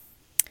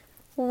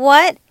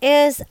What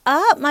is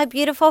up, my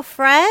beautiful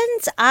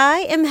friends?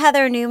 I am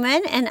Heather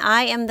Newman, and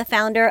I am the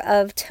founder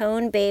of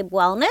Tone Babe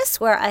Wellness,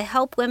 where I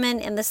help women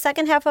in the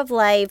second half of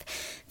life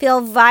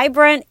feel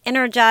vibrant,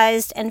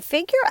 energized, and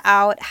figure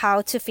out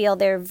how to feel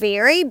their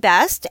very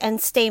best and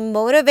stay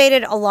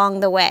motivated along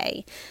the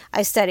way.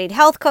 I studied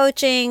health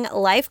coaching,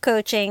 life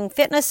coaching,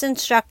 fitness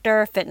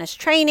instructor, fitness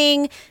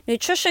training,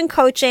 nutrition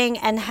coaching,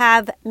 and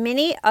have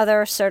many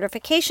other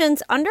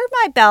certifications under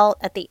my belt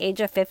at the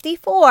age of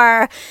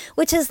 54,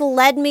 which has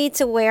led me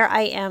to where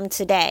I am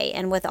today,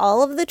 and with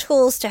all of the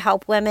tools to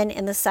help women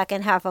in the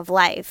second half of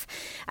life.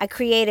 I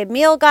created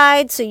meal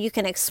guides so you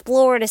can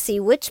explore to see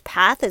which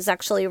path is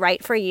actually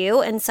right for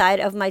you inside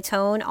of my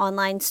Tone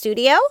online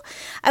studio.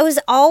 I was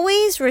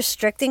always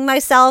restricting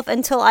myself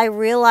until I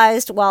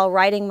realized while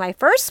writing my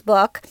first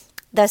book,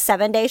 The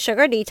 7-Day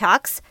Sugar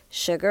Detox,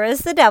 Sugar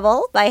is the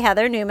Devil by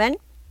Heather Newman,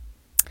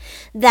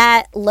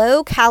 that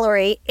low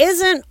calorie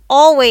isn't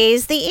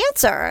always the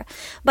answer.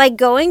 By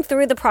going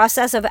through the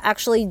process of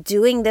actually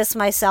doing this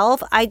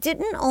myself, I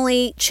didn't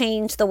only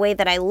change the way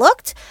that I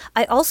looked,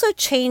 I also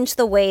changed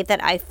the way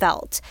that I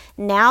felt.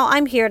 Now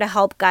I'm here to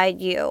help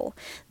guide you.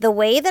 The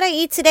way that I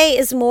eat today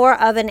is more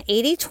of an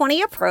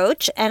 80-20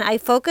 approach, and I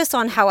focus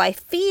on how I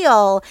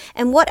feel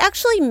and what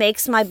actually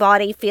makes my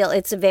body feel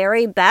its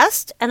very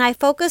best, and I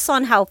focus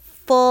on how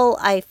full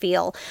I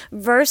feel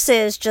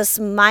versus just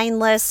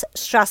mindless,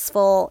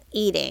 stressful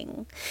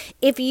eating.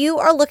 If you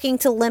are looking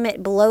to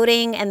limit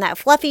bloating and that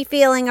fluffy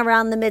feeling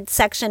around the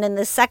midsection in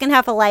the second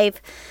half of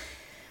life,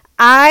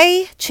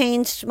 I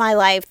changed my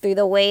life through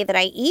the way that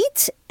I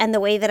eat and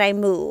the way that I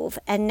move,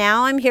 and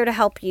now I'm here to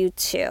help you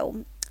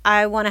too.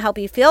 I want to help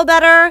you feel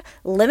better,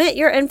 limit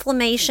your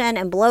inflammation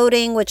and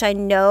bloating, which I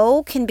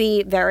know can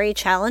be very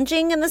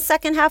challenging in the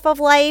second half of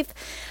life.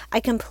 I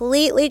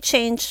completely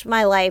changed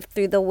my life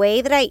through the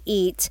way that I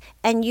eat,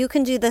 and you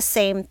can do the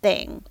same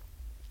thing.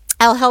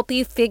 I'll help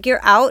you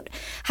figure out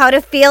how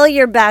to feel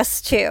your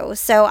best too.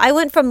 So I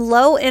went from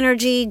low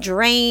energy,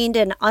 drained,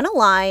 and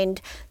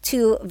unaligned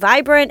to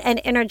vibrant and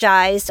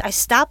energized. I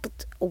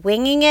stopped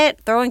winging it,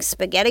 throwing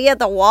spaghetti at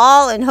the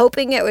wall and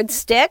hoping it would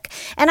stick.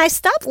 And I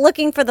stopped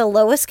looking for the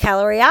lowest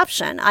calorie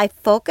option. I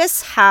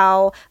focus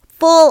how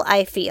full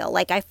I feel.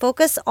 Like I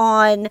focus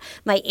on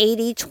my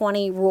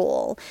 80-20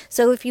 rule.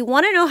 So if you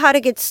want to know how to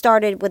get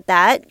started with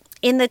that,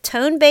 in the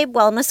Tone Babe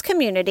Wellness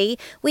community,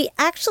 we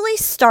actually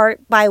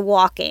start by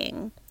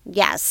walking.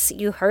 Yes,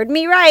 you heard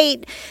me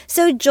right.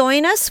 So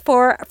join us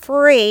for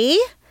free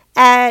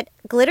at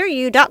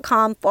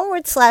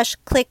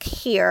glitteru.com/click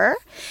here.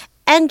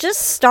 And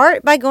just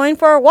start by going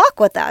for a walk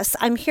with us.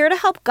 I'm here to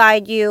help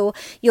guide you.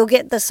 You'll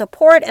get the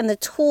support and the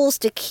tools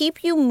to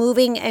keep you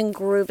moving and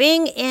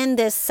grooving in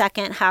this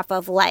second half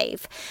of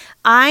life.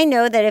 I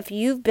know that if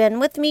you've been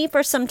with me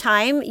for some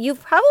time,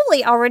 you've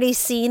probably already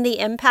seen the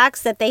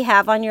impacts that they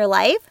have on your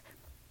life.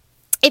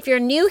 If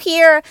you're new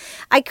here,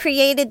 I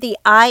created the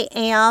I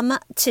Am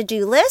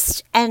to-do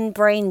list and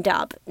brain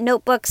dump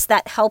notebooks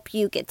that help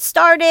you get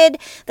started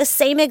the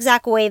same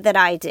exact way that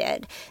I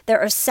did.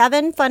 There are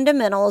 7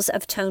 fundamentals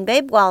of Tone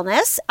Babe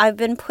Wellness. I've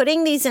been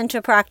putting these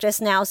into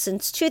practice now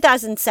since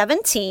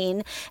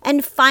 2017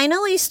 and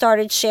finally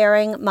started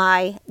sharing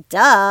my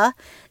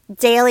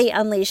Daily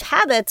Unleash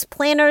Habits,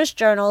 planners,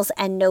 journals,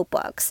 and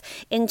notebooks.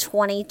 In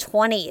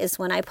 2020 is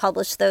when I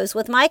published those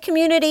with my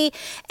community,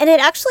 and it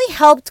actually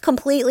helped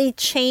completely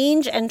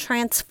change and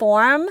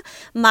transform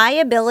my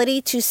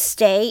ability to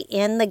stay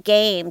in the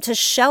game, to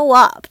show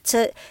up,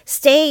 to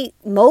stay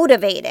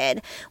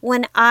motivated.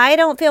 When I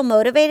don't feel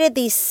motivated,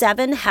 these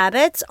 7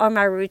 habits are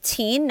my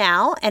routine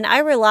now, and I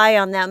rely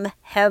on them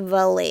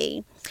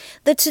heavily.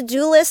 The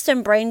to-do list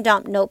and brain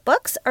dump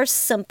notebooks are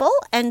simple,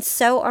 and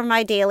so are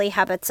my daily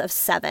habits of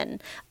 7.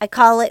 I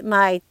call it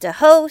my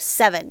DeHo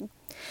 7.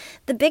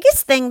 The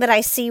biggest thing that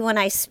I see when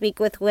I speak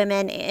with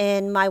women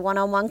in my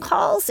one-on-one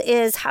calls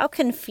is how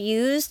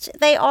confused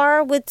they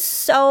are with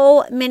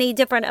so many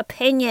different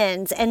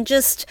opinions and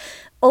just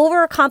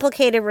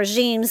overcomplicated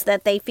regimes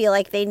that they feel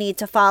like they need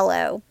to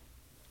follow.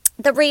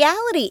 The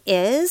reality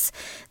is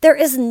there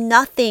is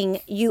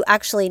nothing you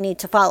actually need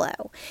to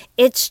follow.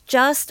 It's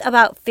just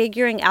about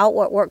figuring out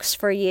what works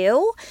for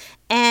you.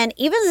 And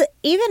even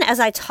as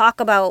I talk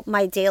about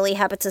my daily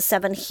habits of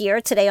 7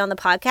 here today on the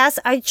podcast,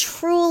 I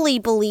truly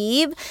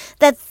believe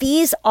that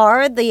these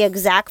are the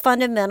exact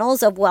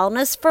fundamentals of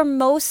wellness for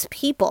most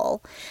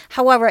people.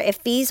 However,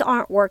 if these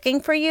aren't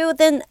working for you,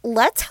 then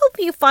let's help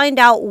you find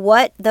out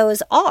what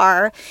those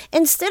are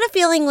instead of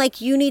feeling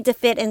like you need to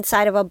fit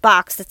inside of a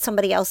box that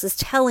somebody else is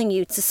telling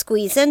you to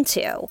squeeze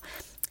into.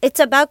 It's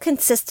about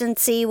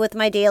consistency with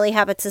my daily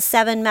habits of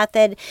 7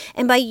 method.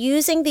 And by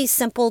using these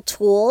simple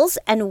tools,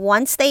 and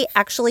once they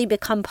actually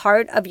become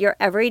part of your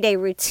everyday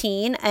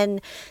routine and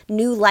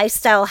new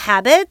lifestyle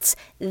habits,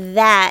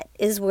 that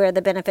is where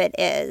the benefit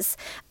is.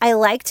 I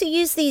like to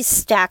use these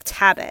stacked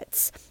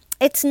habits.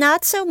 It's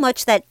not so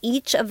much that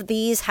each of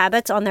these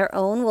habits on their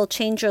own will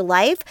change your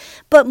life,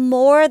 but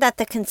more that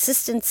the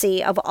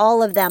consistency of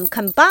all of them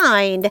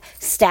combined,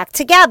 stacked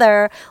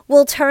together,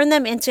 will turn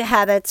them into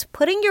habits,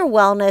 putting your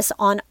wellness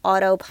on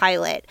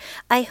autopilot.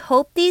 I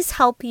hope these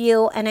help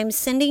you, and I'm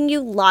sending you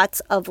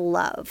lots of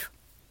love.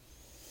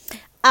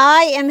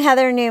 I am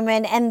Heather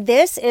Newman, and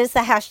this is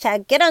the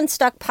hashtag Get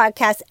Unstuck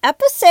podcast,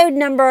 episode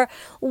number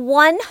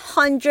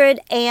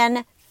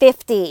 150.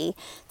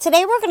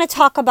 Today we're going to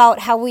talk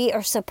about how we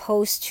are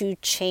supposed to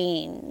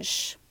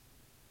change.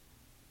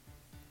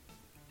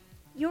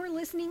 You're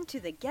listening to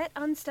the Get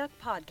Unstuck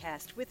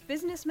podcast with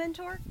business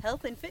mentor,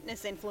 health and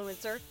fitness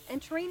influencer,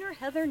 and trainer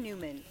Heather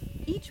Newman.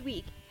 Each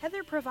week,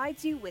 Heather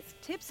provides you with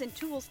tips and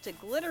tools to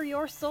glitter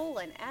your soul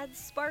and add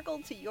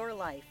sparkle to your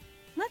life.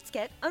 Let's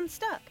get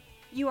unstuck.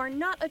 You are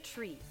not a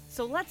tree,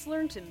 so let's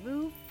learn to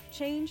move,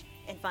 change,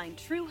 and find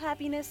true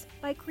happiness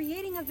by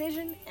creating a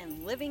vision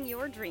and living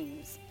your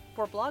dreams.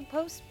 For blog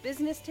posts,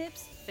 business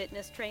tips,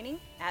 fitness training,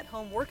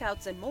 at-home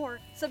workouts, and more,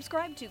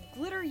 subscribe to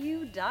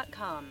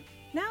glitteru.com.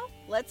 Now,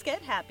 let's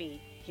get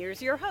happy.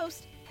 Here's your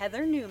host,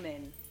 Heather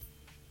Newman.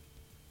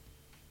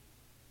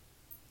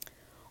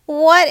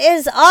 What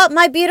is up,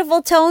 my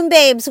beautiful tone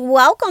babes?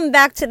 Welcome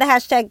back to the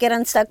hashtag Get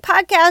Unstuck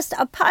podcast,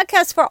 a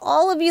podcast for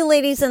all of you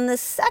ladies in the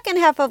second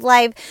half of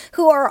life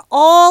who are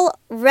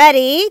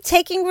already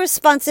taking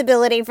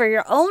responsibility for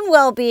your own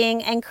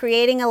well-being and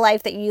creating a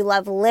life that you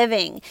love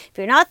living. If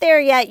you're not there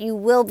yet, you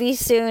will be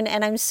soon,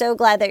 and I'm so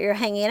glad that you're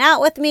hanging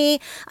out with me.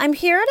 I'm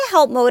here to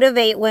help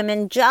motivate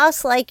women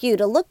just like you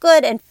to look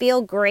good and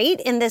feel great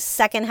in this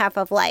second half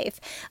of life.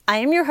 I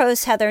am your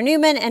host, Heather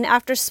Newman, and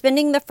after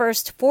spending the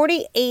first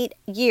 48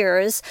 years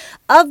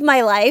of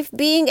my life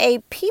being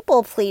a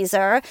people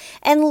pleaser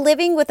and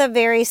living with a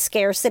very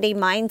scarcity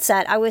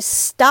mindset, I was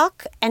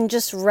stuck and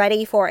just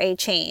ready for a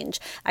change.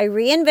 I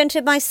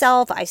reinvented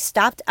myself, I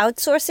stopped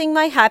outsourcing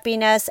my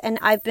happiness, and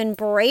I've been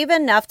brave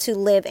enough to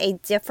live a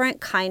different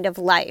kind of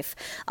life.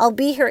 I'll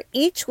be here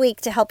each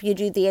week to help you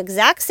do the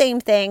exact same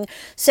thing,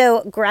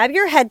 so grab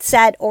your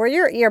headset or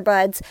your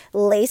earbuds,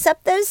 lace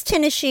up those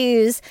tennis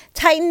shoes,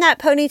 tighten that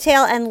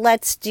ponytail, and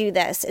let's do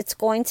this. It's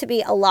going to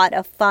be a lot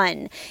of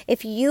fun.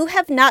 If you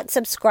have not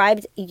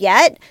subscribed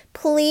yet,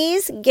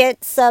 please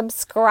get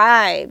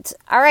subscribed.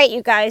 All right,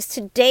 you guys,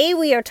 today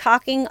we are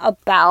talking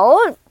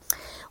about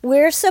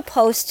we're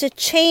supposed to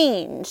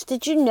change.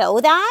 Did you know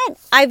that?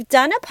 I've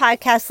done a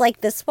podcast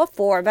like this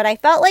before, but I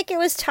felt like it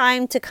was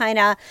time to kind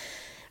of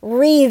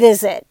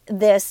revisit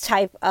this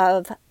type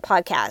of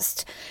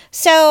podcast.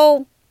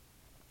 So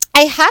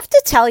I have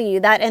to tell you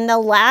that in the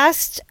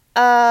last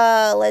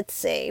the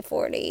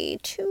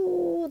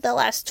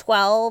last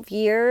 12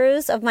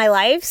 years of my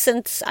life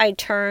since I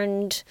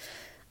turned,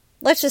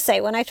 let's just say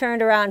when I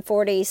turned around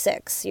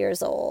 46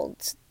 years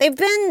old, they've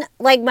been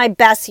like my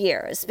best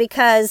years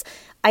because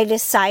I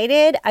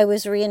decided I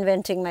was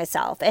reinventing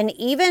myself, and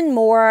even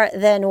more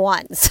than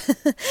once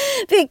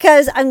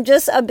because I'm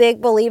just a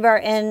big believer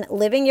in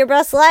living your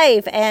best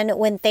life. And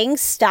when things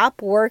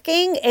stop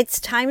working, it's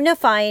time to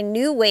find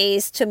new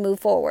ways to move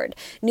forward,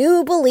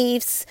 new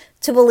beliefs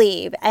to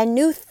believe, and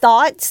new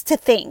thoughts to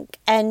think,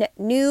 and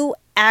new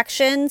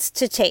actions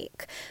to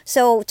take.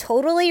 So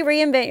totally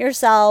reinvent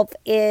yourself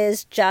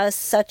is just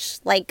such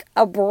like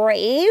a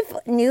brave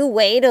new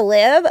way to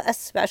live,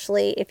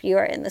 especially if you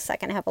are in the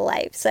second half of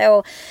life.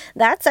 So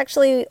that's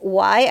actually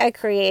why I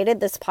created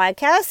this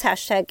podcast,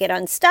 hashtag Get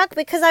Unstuck,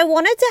 because I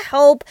wanted to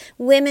help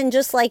women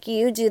just like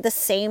you do the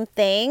same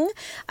thing.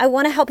 I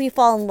want to help you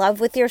fall in love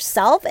with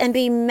yourself and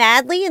be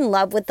madly in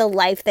love with the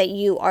life that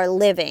you are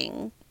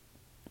living.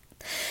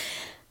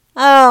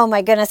 Oh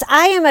my goodness.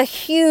 I am a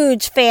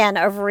huge fan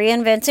of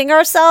reinventing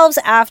ourselves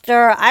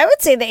after, I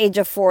would say, the age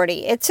of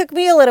 40. It took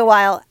me a little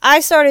while. I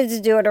started to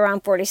do it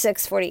around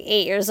 46,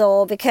 48 years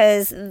old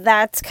because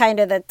that's kind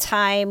of the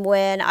time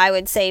when I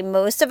would say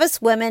most of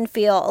us women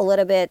feel a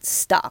little bit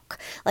stuck.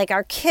 Like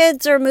our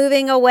kids are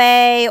moving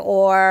away,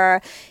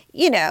 or,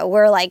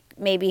 we're like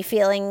maybe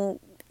feeling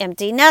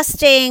empty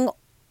nesting,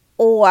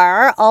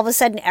 or all of a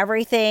sudden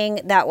everything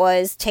that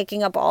was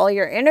taking up all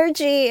your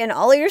energy and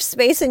all your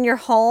space in your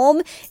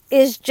home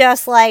is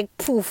just like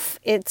poof,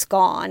 it's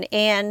gone.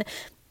 And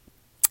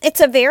it's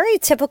a very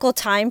typical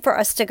time for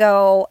us to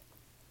go,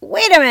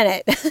 wait a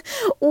minute,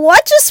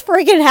 what just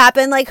freaking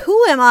happened? Like,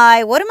 who am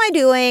I? What am I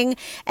doing?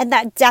 And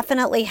that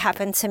definitely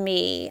happened to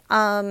me.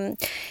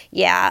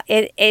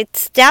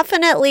 It's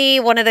definitely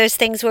one of those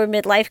things where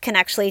midlife can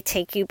actually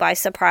take you by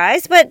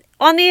surprise. But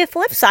on the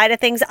flip side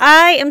of things,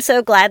 I am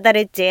so glad that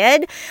it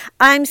did.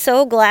 I'm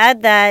so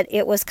glad that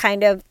it was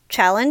kind of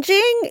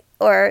challenging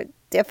or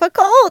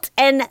difficult,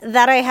 and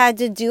that I had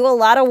to do a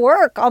lot of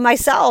work on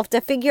myself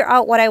to figure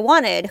out what I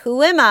wanted,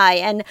 who am I,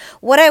 and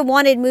what I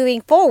wanted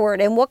moving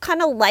forward, and what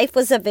kind of life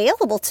was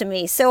available to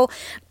me. So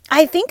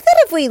I think that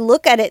if we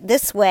look at it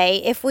this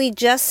way, if we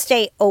just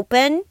stay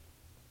open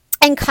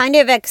and kind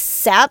of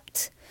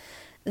accept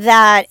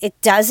that it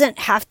doesn't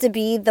have to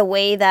be the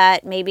way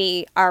that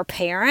maybe our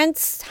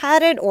parents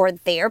had it or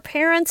their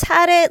parents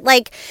had it,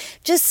 like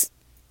just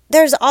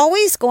there's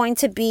always going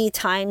to be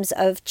times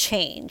of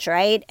change,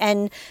 right?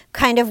 And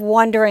kind of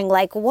wondering,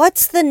 like,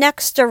 what's the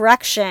next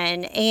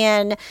direction?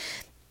 And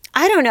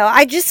I don't know.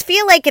 I just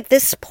feel like at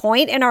this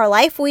point in our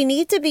life, we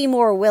need to be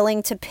more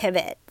willing to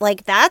pivot.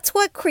 Like, that's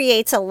what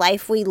creates a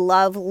life we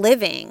love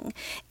living.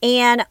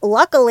 And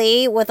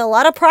luckily, with a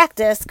lot of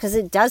practice, because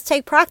it does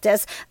take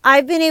practice,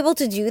 I've been able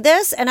to do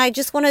this. And I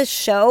just want to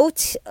show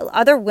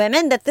other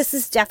women that this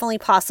is definitely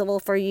possible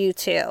for you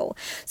too.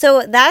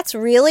 So that's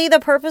really the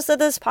purpose of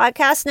this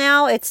podcast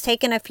now. It's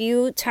taken a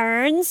few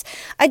turns.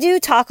 I do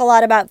talk a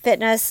lot about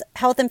fitness,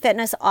 health and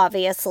fitness,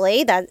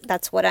 obviously.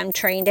 That's what I'm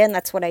trained in.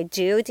 That's what I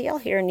do. Do y'all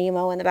hear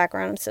Nemo in the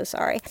background? I'm so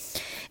sorry.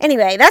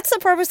 Anyway, that's the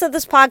purpose of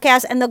this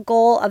podcast and the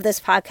goal of this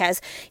podcast.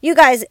 You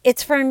guys,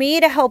 it's for me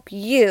to help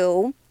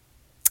you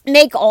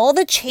make all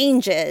the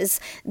changes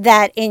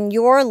that in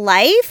your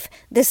life,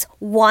 this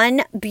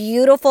one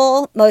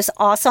beautiful, most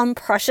awesome,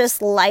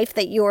 precious life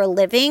that you are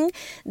living,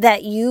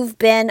 that you've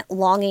been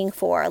longing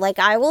for. Like,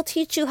 I will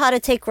teach you how to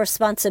take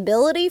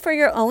responsibility for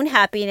your own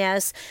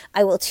happiness.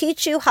 I will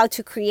teach you how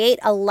to create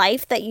a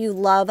life that you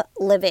love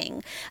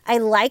living. I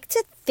like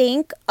to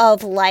think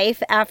of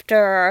life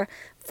after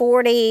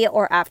 40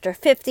 or after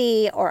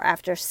 50 or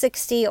after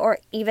 60 or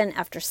even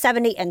after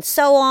 70 and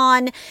so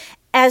on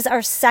as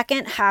our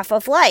second half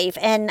of life.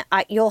 And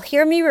you'll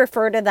hear me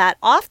refer to that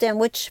often,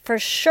 which for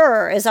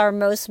sure is our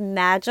most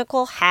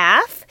magical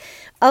half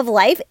of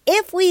life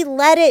if we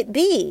let it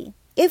be,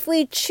 if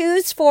we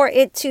choose for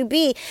it to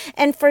be,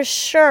 and for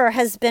sure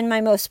has been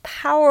my most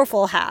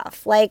powerful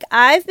half. Like,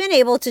 I've been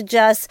able to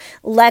just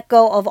let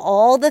go of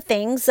all the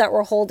things that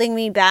were holding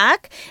me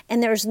back,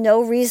 and there's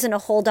no reason to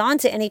hold on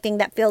to anything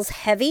that feels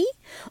heavy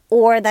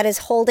or that is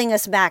holding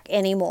us back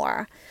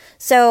anymore.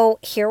 So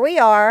here we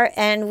are,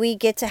 and we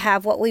get to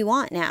have what we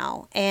want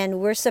now. And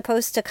we're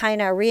supposed to kind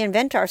of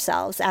reinvent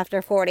ourselves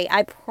after 40.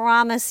 I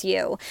promise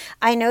you.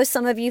 I know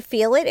some of you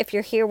feel it. If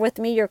you're here with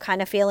me, you're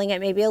kind of feeling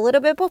it maybe a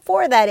little bit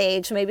before that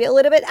age, maybe a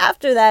little bit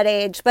after that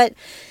age. But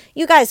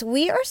you guys,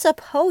 we are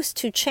supposed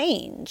to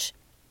change.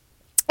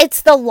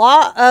 It's the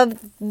law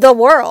of the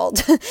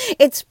world.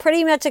 It's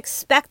pretty much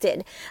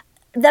expected.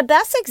 The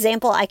best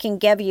example I can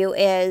give you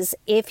is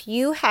if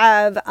you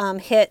have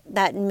hit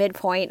that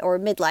midpoint or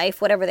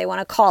midlife, whatever they want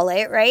to call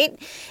it, right?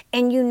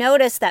 And you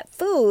notice that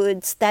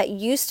foods that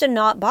used to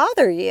not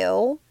bother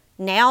you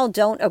now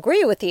don't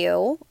agree with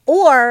you.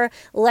 Or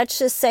let's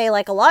just say,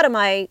 like a lot of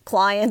my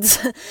clients,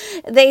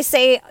 they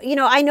say,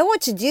 I know what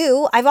to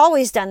do. I've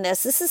always done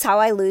this. This is how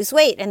I lose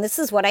weight and this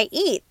is what I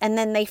eat. And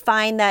then they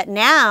find that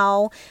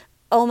now,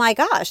 oh my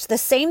gosh, the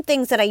same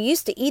things that I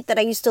used to eat, that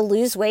I used to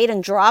lose weight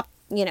and drop,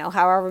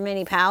 however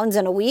many pounds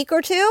in a week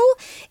or two,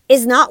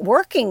 is not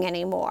working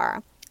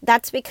anymore.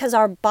 That's because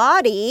our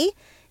body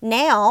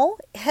now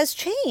has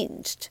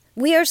changed.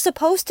 We are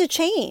supposed to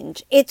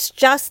change. It's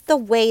just the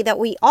way that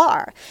we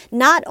are,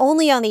 not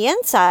only on the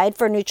inside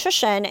for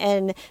nutrition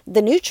and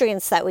the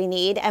nutrients that we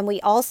need. And we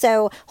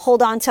also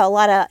hold on to a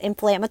lot of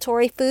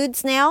inflammatory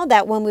foods now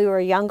that when we were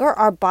younger,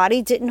 our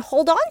body didn't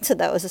hold on to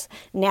those.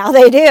 Now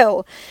they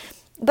do.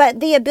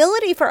 But the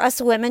ability for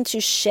us women to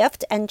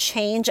shift and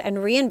change and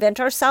reinvent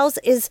ourselves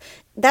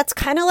that's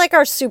kind of like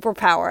our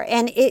superpower.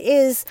 And it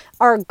is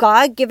our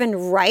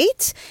God-given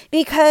right,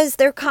 because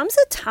there comes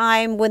a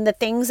time when the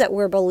things that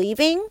we're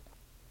believing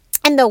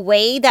and the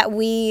way that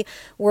we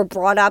were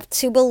brought up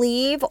to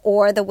believe,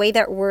 or the way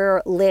that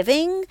we're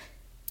living,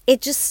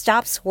 it just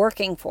stops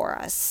working for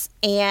us.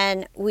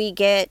 And we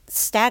get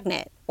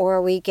stagnant,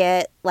 or we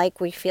get like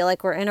we feel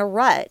like we're in a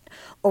rut,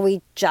 or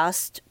we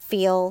just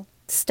feel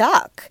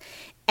stuck.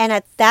 And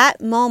at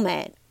that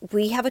moment,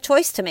 we have a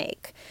choice to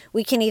make.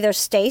 We can either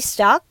stay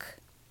stuck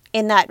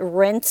in that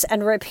rinse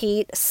and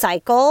repeat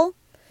cycle,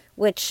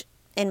 which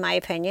in my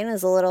opinion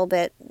is a little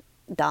bit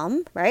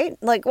dumb, right?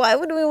 Like, why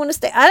would we want to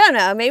stay? I don't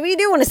know. Maybe you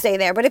do want to stay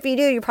there. But if you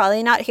do, you're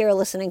probably not here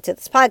listening to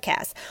this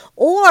podcast.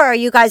 Or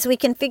you guys, we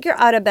can figure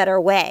out a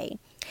better way.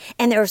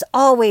 And there's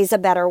always a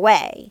better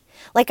way.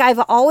 Like,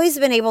 I've always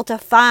been able to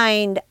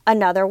find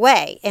another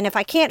way. And if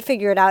I can't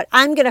figure it out,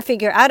 I'm going to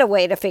figure out a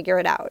way to figure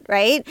it out,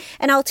 right?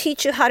 And I'll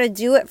teach you how to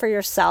do it for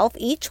yourself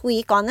each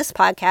week on this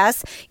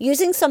podcast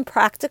using some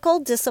practical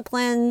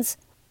disciplines,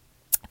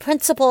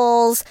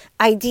 principles,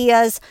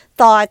 ideas,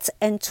 thoughts,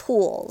 and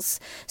tools.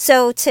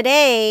 So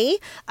today,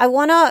 I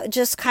want to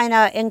just kind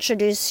of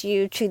introduce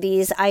you to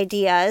these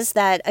ideas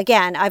that,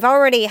 again, I've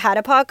already had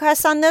a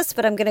podcast on this,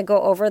 but I'm going to go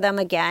over them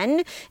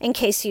again in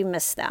case you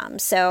missed them.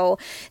 So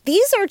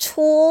these are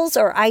tools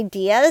or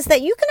ideas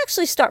that you can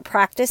actually start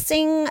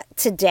practicing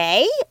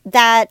today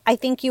that I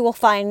think you will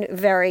find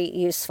very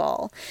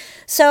useful.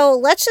 So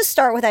let's just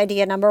start with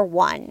idea number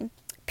 1.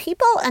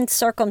 People and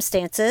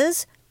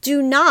circumstances do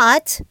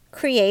not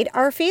create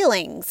our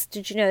feelings.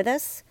 Did you know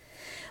this?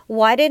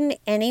 Why didn't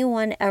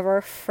anyone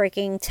ever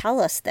freaking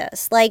tell us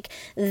this? Like,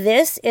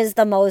 this is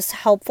the most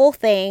helpful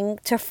thing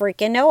to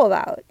freaking know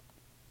about.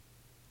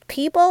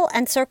 People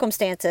and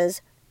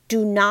circumstances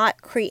do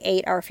not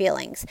create our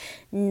feelings.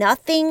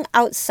 Nothing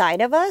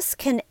outside of us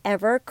can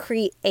ever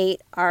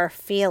create our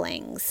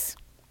feelings.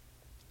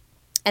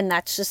 And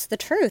that's just the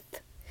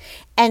truth.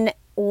 And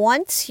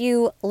once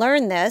you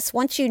learn this,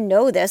 once you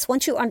know this,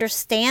 once you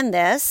understand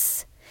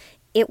this,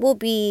 it will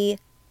be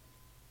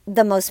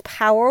the most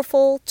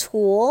powerful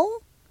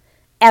tool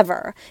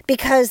ever,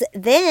 because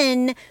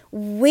then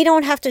we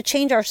don't have to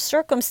change our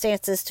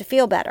circumstances to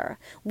feel better.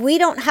 We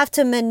don't have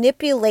to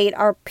manipulate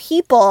our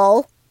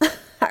people,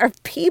 our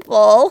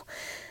people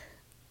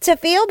to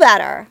feel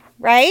better,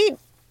 right?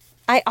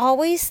 I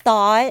always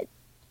thought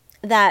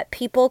that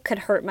people could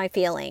hurt my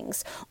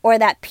feelings, or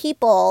that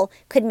people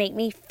could make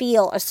me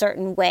feel a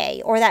certain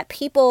way, or that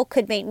people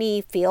could make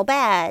me feel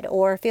bad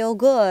or feel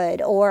good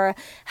or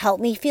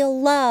help me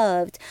feel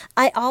loved.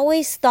 I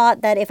always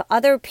thought that if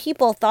other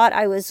people thought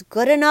I was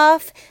good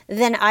enough,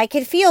 then I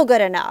could feel good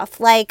enough.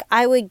 Like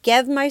I would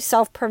give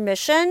myself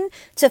permission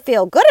to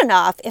feel good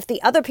enough if the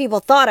other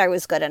people thought I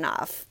was good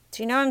enough.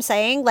 Do you know what I'm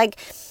saying?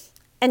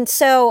 And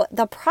so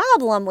the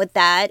problem with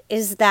that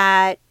is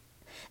that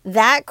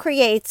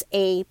creates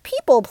a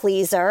people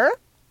pleaser.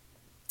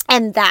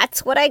 And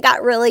that's what I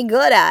got really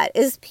good at,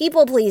 is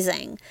people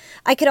pleasing.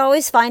 I could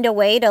always find a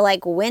way to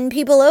win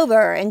people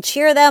over and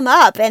cheer them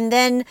up and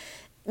then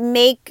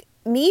make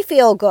me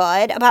feel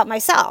good about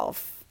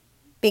myself,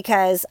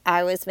 because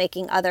I was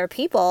making other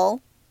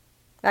people,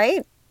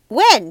 right,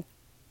 win.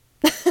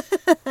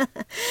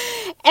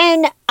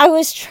 And I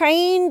was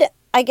trained,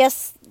 I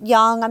guess,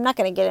 young. I'm not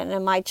going to get into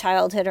my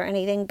childhood or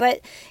anything,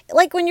 but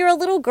when you're a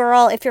little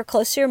girl, if you're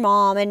close to your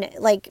mom, and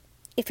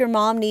if your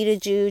mom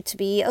needed you to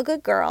be a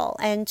good girl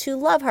and to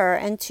love her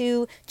and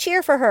to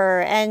cheer for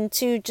her and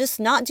to just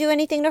not do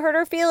anything to hurt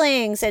her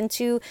feelings and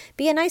to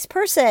be a nice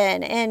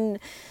person, and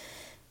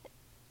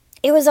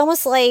it was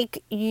almost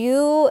like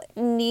you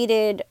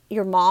needed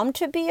your mom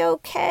to be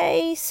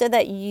okay so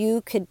that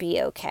you could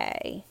be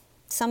okay.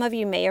 Some of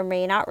you may or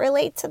may not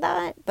relate to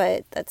that,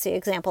 but that's the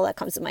example that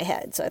comes to my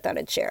head, so I thought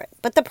I'd share it.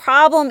 But the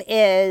problem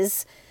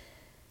is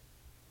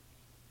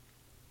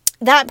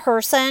that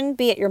person,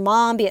 be it your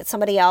mom, be it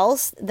somebody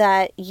else,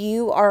 that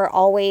you are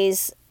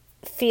always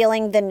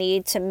feeling the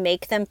need to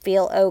make them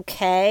feel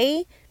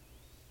okay,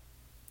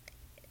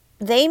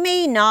 they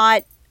may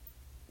not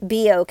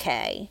be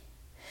okay,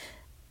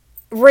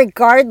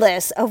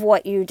 regardless of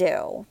what you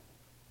do.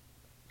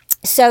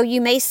 So you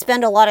may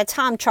spend a lot of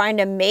time trying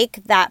to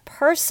make that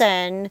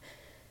person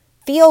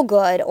feel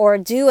good or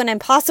do an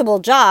impossible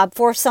job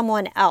for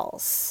someone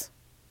else.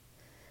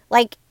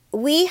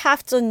 We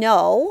have to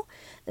know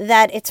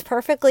that it's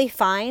perfectly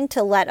fine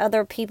to let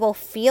other people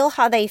feel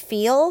how they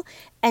feel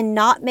and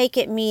not make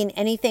it mean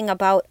anything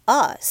about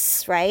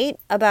us, right?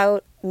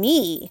 About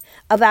me,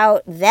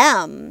 about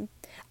them.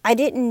 I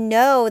didn't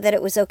know that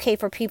it was okay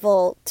for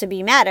people to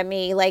be mad at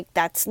me.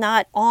 That's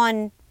not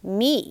on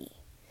me.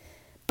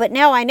 But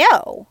now I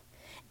know.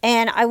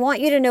 And I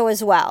want you to know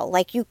as well,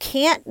 you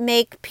can't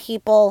make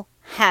people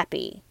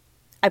happy.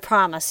 I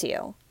promise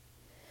you.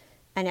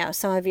 I know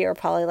some of you are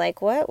probably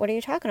like, what? What are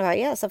you talking about?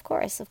 Yes, of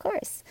course, of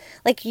course.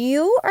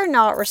 You are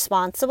not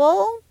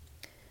responsible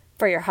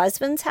for your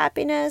husband's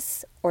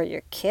happiness or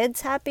your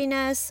kids'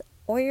 happiness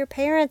or your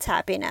parents'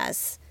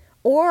 happiness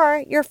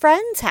or your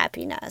friends'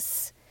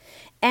 happiness.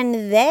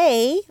 And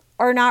they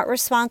are not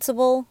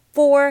responsible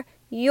for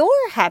your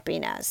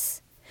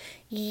happiness.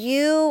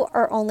 You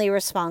are only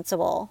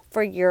responsible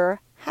for your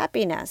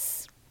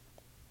happiness.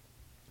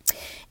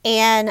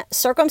 And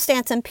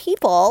circumstance and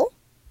people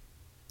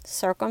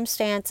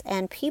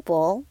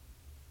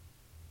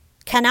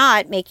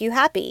cannot make you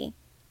happy.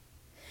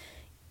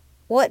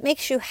 What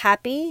makes you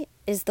happy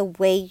is the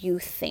way you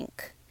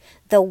think,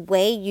 the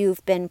way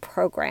you've been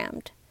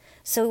programmed.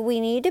 So we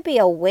need to be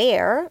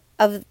aware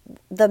of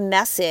the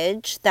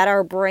message that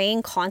our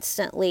brain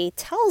constantly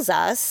tells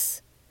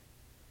us,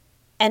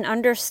 and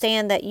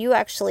understand that you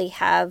actually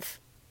have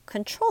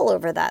control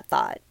over that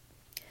thought.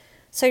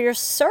 So your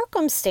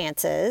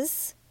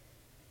circumstances,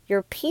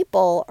 your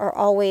people are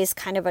always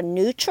kind of a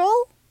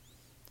neutral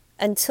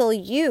until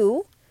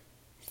you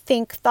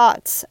think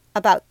thoughts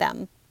about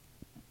them.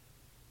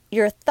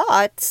 Your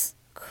thoughts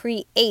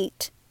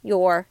create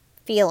your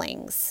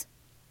feelings.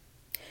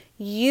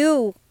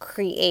 You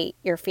create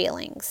your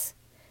feelings.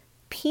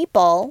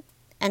 People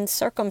and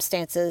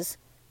circumstances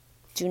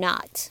do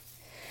not.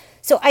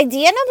 So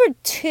idea number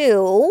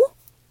 2,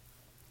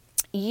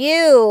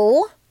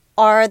 you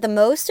are the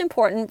most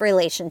important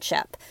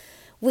relationship.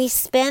 We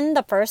spend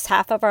the first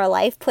half of our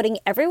life putting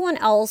everyone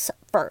else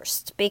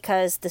first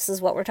because this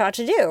is what we're taught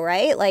to do,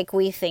 right?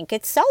 We think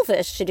it's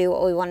selfish to do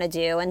what we want to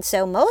do. And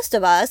so most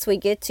of us, we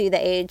get to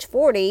the age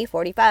 40,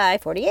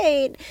 45,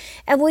 48,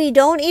 and we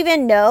don't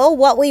even know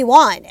what we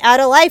want out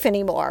of life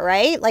anymore,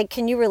 right?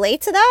 Can you relate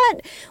to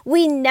that?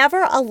 We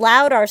never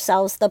allowed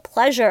ourselves the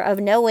pleasure of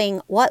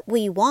knowing what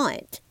we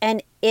want.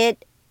 And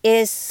it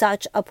is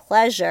such a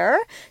pleasure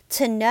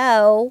to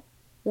know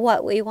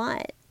what we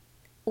want.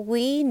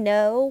 We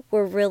know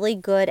we're really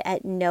good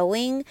at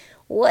knowing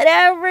what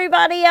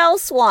everybody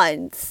else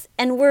wants.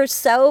 And we're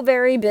so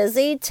very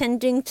busy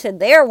tending to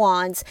their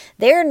wants,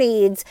 their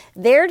needs,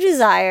 their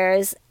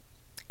desires.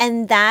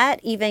 And that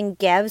even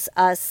gives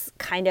us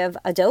kind of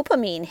a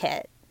dopamine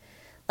hit.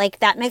 Like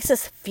that makes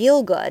us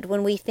feel good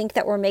when we think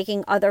that we're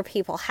making other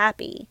people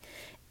happy.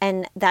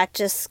 And that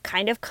just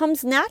kind of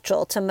comes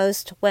natural to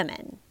most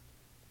women.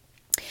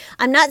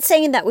 I'm not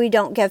saying that we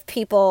don't give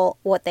people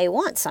what they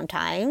want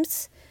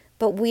sometimes,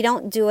 but we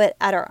don't do it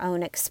at our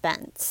own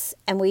expense.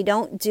 And we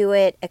don't do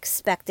it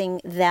expecting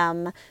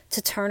them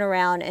to turn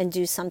around and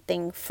do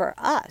something for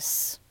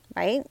us,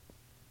 right?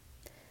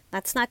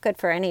 That's not good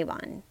for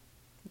anyone.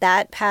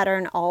 That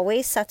pattern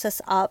always sets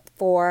us up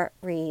for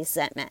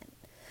resentment.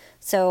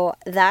 So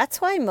that's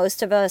why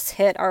most of us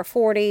hit our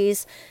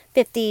 40s,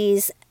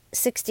 50s,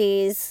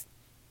 60s,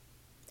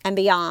 and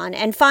beyond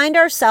and find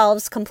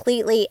ourselves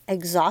completely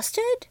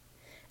exhausted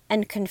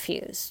and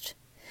confused.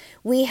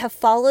 We have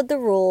followed the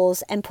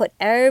rules and put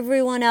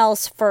everyone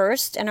else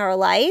first in our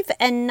life,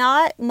 and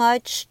not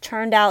much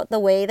turned out the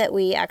way that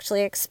we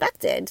actually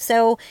expected.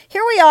 So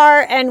here we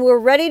are, and we're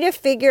ready to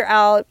figure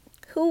out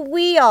who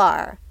we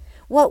are,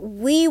 what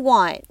we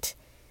want.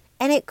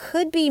 And it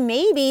could be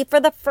maybe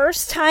for the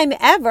first time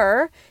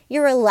ever,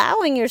 you're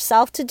allowing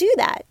yourself to do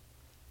that.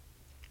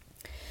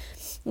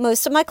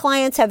 Most of my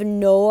clients have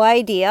no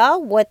idea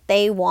what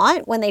they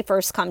want when they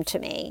first come to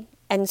me.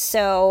 And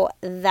so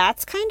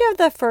that's kind of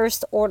the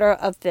first order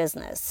of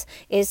business,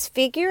 is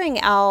figuring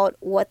out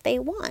what they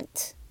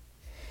want.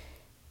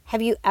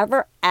 Have you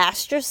ever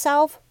asked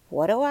yourself,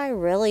 what do I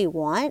really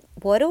want?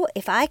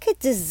 If I could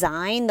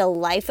design the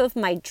life of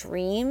my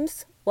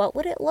dreams, what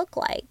would it look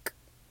like?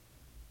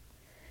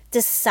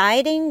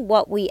 Deciding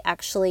what we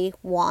actually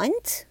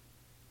want,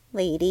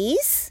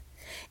 ladies,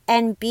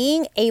 and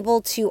being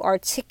able to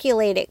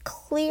articulate it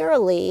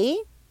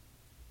clearly,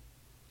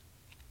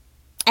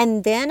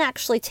 and then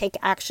actually take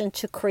action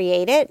to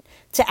create it,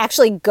 to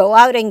actually go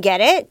out and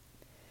get it,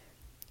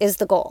 is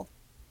the goal.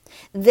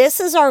 This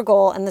is our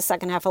goal in the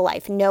second half of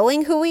life,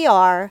 knowing who we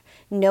are,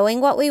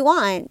 knowing what we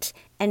want,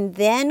 and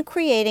then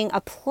creating a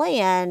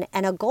plan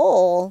and a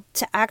goal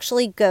to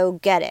actually go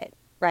get it,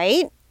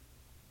 right?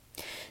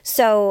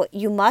 So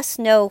you must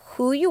know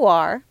who you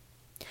are.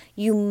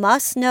 You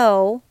must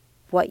know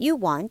what you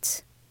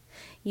want.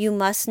 You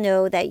must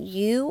know that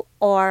you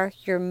are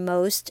your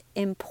most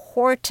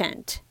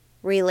important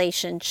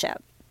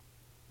relationship.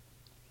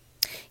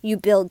 You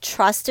build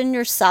trust in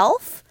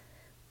yourself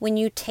when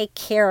you take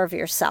care of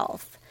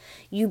yourself.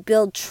 You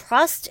build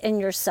trust in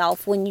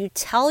yourself when you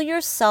tell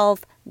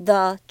yourself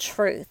the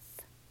truth.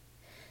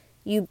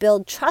 You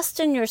build trust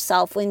in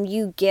yourself when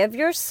you give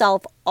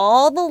yourself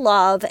all the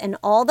love and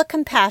all the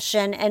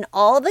compassion and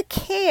all the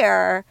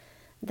care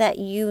that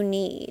you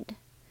need.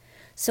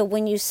 So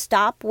when you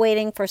stop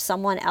waiting for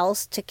someone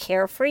else to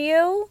care for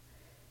you,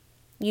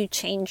 you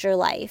change your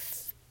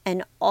life,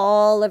 and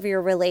all of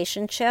your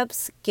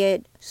relationships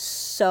get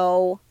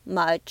so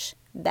much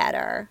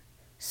better,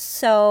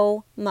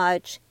 so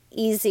much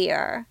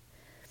easier.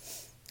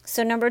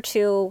 So number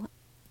 2,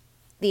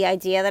 the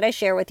idea that I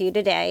share with you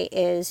today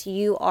is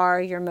you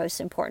are your most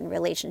important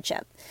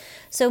relationship.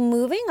 So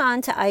moving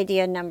on to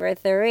idea number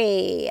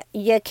 3,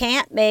 you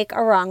can't make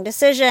a wrong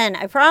decision.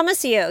 I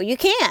promise you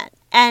can't.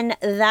 And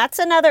that's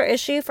another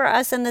issue for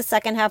us in the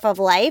second half of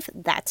life.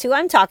 That's who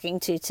I'm talking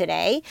to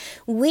today.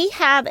 We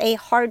have a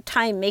hard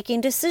time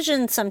making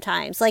decisions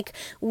sometimes. Like,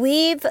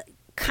 we've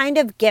kind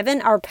of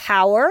given our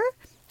power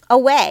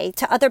away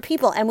to other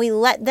people, and we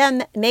let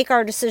them make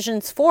our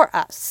decisions for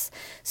us.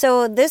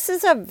 So this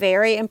is a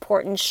very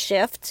important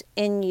shift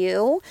in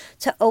you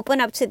to open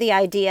up to the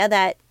idea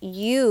that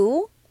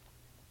you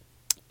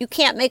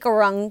can't make a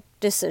wrong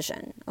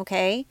decision,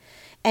 okay?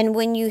 And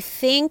when you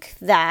think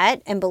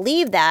that and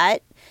believe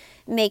that,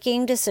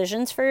 making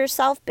decisions for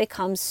yourself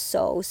becomes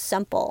so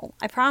simple.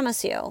 I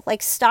promise you.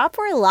 Like, stop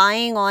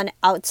relying on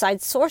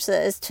outside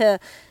sources to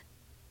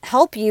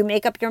help you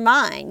make up your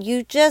mind.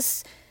 You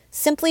just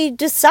simply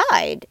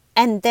decide,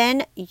 and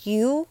then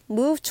you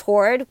move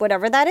toward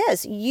whatever that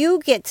is. You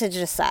get to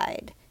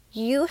decide.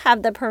 You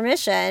have the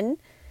permission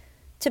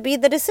to be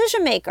the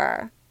decision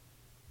maker.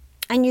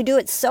 And you do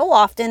it so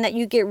often that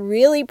you get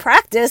really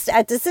practiced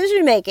at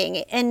decision making,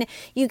 and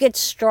you get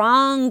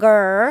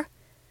stronger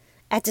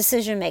at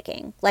decision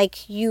making.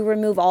 Like, you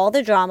remove all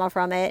the drama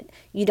from it.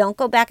 You don't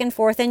go back and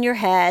forth in your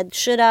head.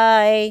 Should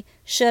I?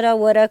 Shoulda,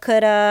 woulda,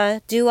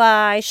 coulda. Do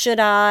I?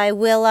 Should I?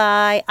 Will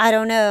I? I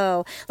don't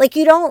know. Like,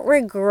 you don't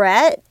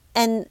regret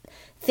and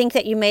think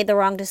that you made the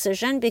wrong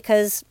decision,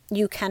 because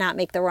you cannot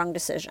make the wrong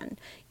decision.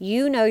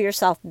 You know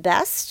yourself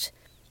best,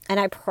 and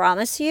I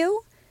promise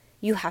you,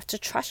 you have to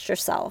trust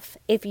yourself.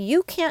 If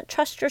you can't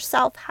trust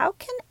yourself, how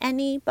can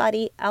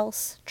anybody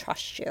else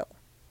trust you?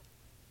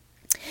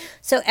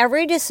 So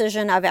every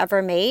decision I've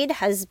ever made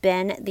has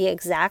been the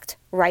exact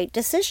right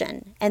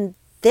decision. And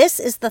this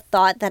is the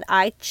thought that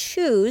I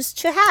choose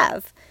to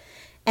have.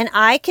 And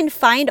I can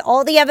find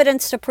all the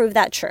evidence to prove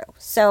that true.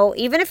 So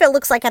even if it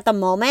looks like at the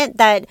moment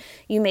that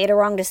you made a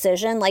wrong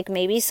decision, like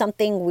maybe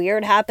something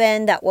weird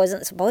happened that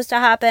wasn't supposed to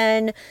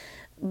happen,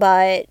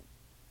 but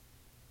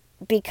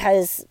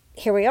because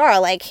here we are,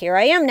 like here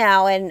I am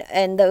now,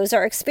 and those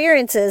are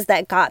experiences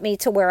that got me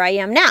to where I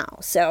am now.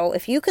 So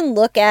if you can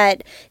look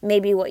at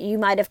maybe what you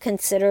might have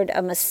considered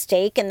a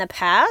mistake in the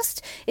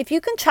past, if you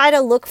can try to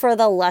look for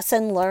the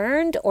lesson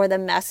learned or the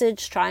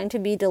message trying to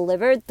be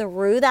delivered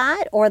through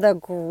that, or the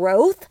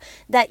growth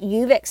that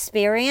you've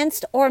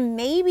experienced, or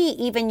maybe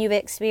even you've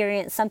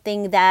experienced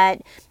something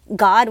that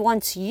God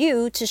wants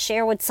you to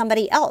share with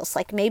somebody else.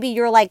 Like maybe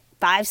you're like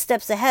 5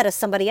 steps ahead of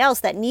somebody else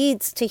that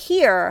needs to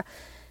hear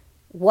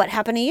what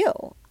happened to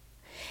you.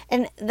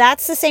 And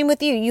that's the same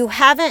with you. You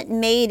haven't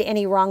made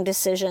any wrong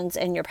decisions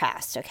in your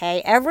past,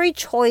 okay? Every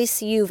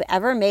choice you've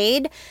ever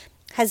made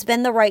has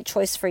been the right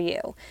choice for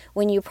you.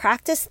 When you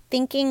practice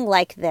thinking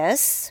like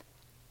this,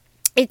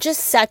 it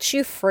just sets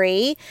you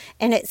free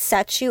and it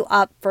sets you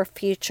up for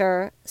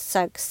future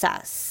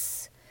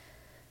success.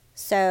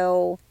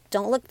 So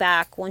don't look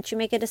back. Once you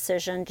make a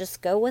decision,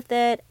 just go with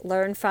it,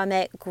 learn from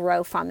it,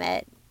 grow from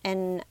it.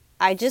 And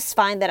I just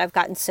find that I've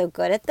gotten so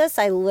good at this.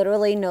 I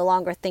literally no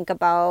longer think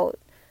about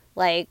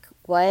like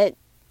what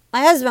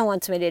my husband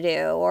wants me to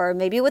do, or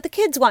maybe what the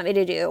kids want me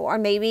to do, or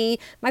maybe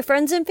my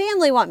friends and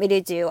family want me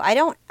to do. I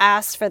don't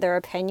ask for their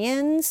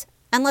opinions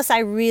unless I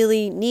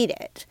really need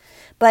it.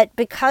 But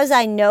because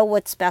I know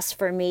what's best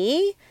for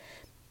me,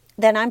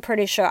 then I'm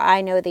pretty sure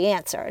I know the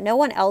answer. No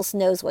one else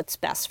knows what's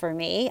best for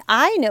me.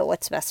 I know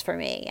what's best for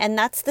me. And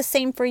that's the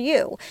same for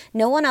you.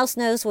 No one else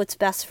knows what's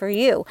best for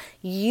you.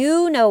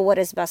 You know what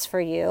is best for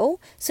you.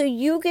 So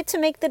you get to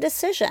make the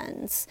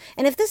decisions.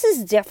 And if this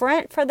is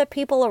different for the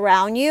people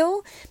around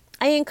you,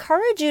 I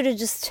encourage you to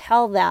just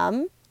tell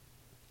them,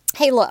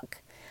 hey,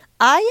 look,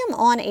 I am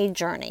on a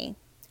journey.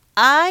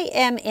 I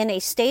am in a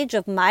stage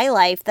of my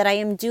life that I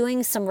am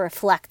doing some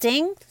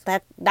reflecting.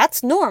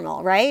 That's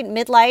normal, right?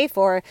 Midlife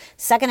or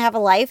second half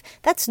of life,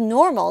 that's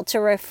normal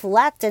to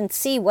reflect and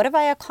see, what have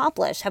I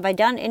accomplished? Have I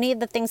done any of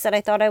the things that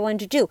I thought I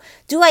wanted to do?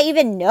 Do I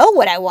even know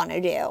what I want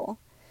to do?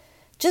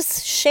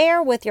 Just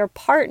share with your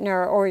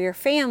partner or your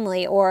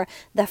family or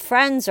the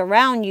friends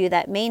around you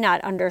that may not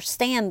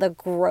understand the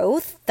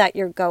growth that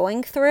you're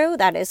going through.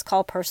 That is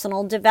called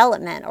personal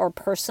development or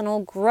personal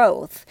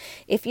growth.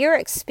 If you're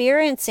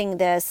experiencing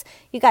this,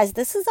 you guys,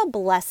 this is a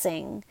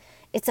blessing.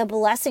 It's a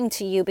blessing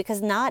to you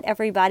because not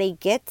everybody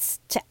gets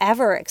to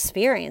ever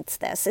experience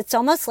this. It's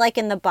almost like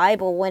in the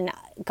Bible when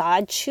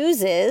God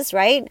chooses,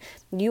 right?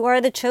 You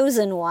are the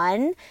chosen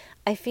one.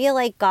 I feel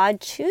like God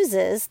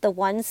chooses the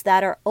ones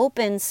that are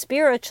open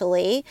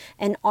spiritually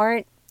and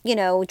aren't,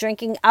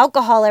 drinking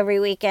alcohol every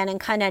weekend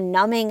and kind of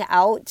numbing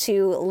out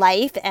to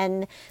life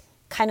and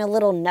kind of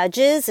little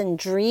nudges and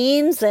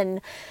dreams. And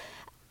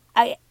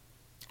I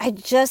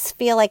just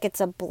feel like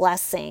it's a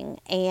blessing.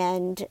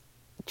 And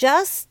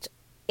just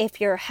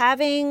if you're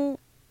having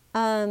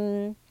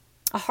a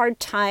hard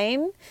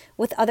time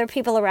with other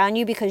people around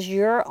you because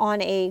you're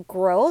on a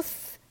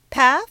growth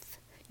path,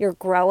 you're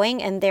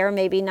growing and they're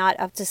maybe not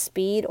up to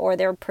speed or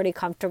they're pretty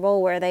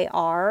comfortable where they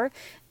are,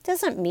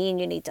 doesn't mean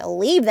you need to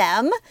leave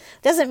them.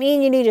 Doesn't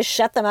mean you need to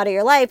shut them out of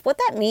your life. What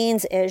that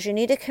means is you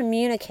need to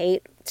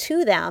communicate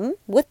to them,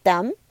 with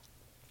them,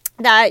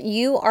 that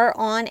you are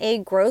on a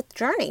growth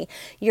journey.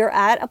 You're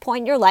at a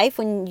point in your life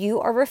when you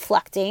are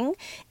reflecting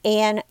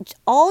and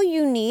all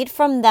you need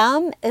from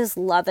them is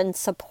love and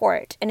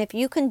support. And if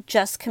you can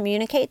just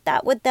communicate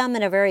that with them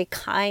in a very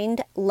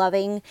kind,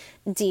 loving,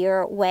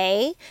 dear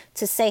way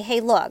to say, hey,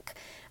 look,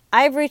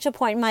 I've reached a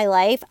point in my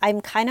life. I'm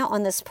kind of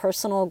on this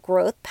personal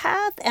growth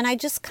path and I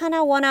just kind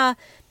of want to,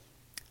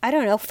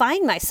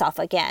 find myself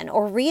again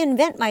or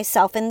reinvent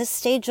myself in this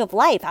stage of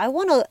life. I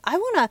want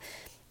to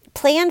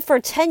plan for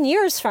 10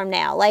 years from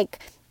now. Like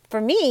for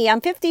me,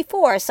 I'm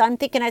 54, so I'm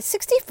thinking at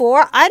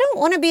 64, I don't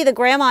want to be the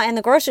grandma in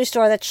the grocery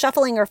store that's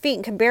shuffling her feet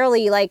and can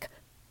barely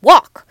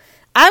walk.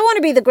 I want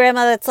to be the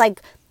grandma that's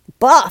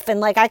buff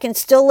and I can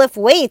still lift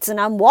weights and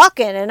I'm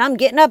walking and I'm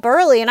getting up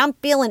early and I'm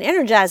feeling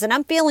energized and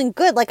I'm feeling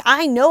good.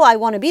 I know I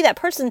want to be that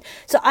person.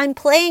 So I'm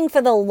playing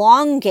for the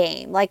long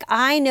game.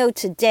 I know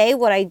today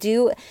what I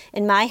do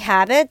in my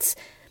habits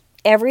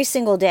every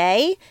single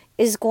day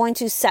is going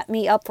to set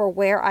me up for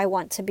where I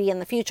want to be in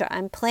the future.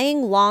 I'm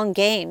playing long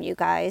game, you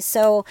guys.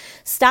 So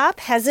stop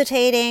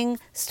hesitating,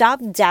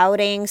 stop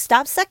doubting,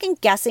 stop second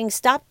guessing,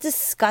 stop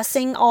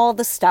discussing all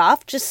the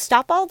stuff. Just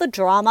stop all the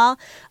drama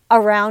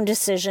around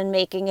decision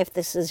making if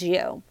this is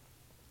you.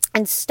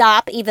 And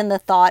stop even the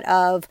thought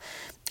of,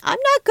 I'm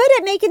not good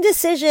at making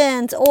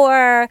decisions,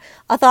 or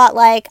a thought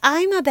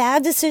I'm a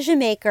bad decision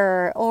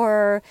maker,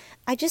 or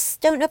I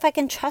just don't know if I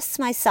can trust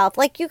myself.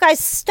 You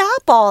guys,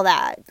 stop all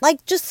that.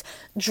 Just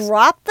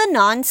drop the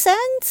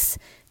nonsense.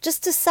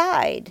 Just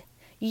decide.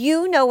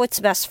 You know what's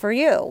best for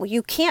you.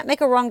 You can't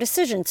make a wrong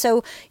decision.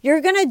 So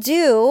you're going to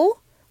do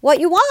what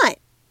you want.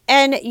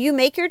 And you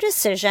make your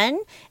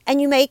decision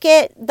and you make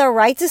it the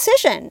right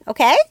decision.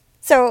 Okay?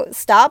 So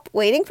stop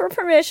waiting for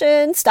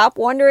permission, stop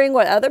wondering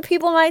what other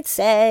people might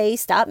say,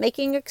 stop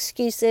making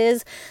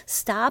excuses,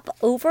 stop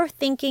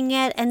overthinking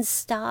it, and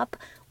stop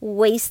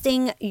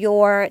wasting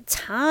your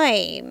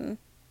time.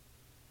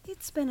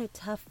 It's been a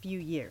tough few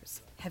years.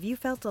 Have you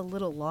felt a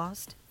little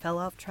lost, fell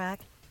off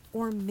track?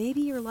 Or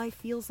maybe your life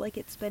feels like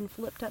it's been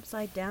flipped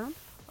upside down?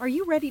 Are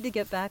you ready to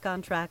get back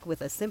on track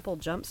with a simple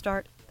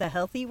jumpstart, the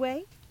healthy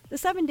way? The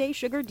 7-Day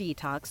Sugar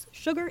Detox,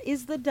 Sugar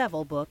is the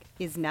Devil book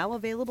is now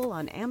available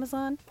on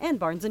Amazon and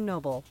Barnes &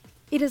 Noble.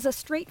 It is a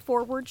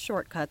straightforward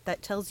shortcut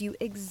that tells you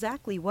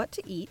exactly what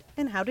to eat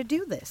and how to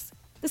do this.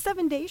 The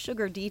 7-Day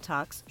Sugar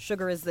Detox,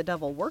 Sugar is the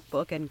Devil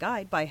workbook and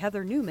guide by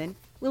Heather Newman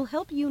will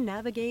help you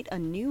navigate a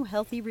new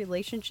healthy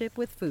relationship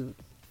with food.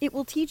 It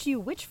will teach you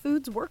which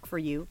foods work for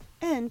you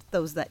and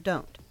those that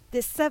don't.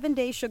 This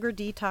 7-Day Sugar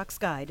Detox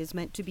guide is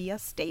meant to be a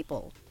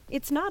staple.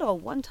 It's not a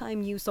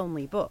one-time use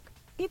only book.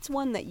 It's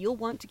one that you'll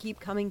want to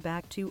keep coming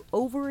back to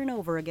over and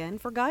over again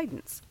for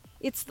guidance.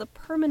 It's the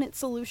permanent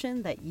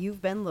solution that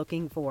you've been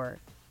looking for.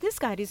 This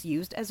guide is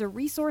used as a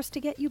resource to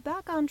get you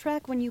back on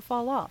track when you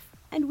fall off,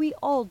 and we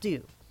all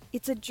do.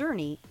 It's a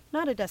journey,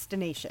 not a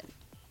destination.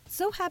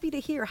 So happy to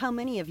hear how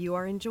many of you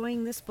are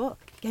enjoying this book,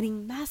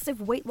 getting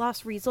massive weight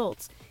loss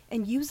results,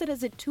 and use it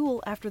as a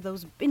tool after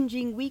those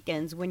binging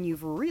weekends when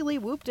you've really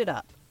whooped it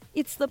up.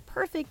 It's the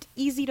perfect,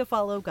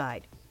 easy-to-follow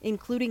guide,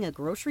 including a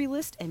grocery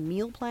list and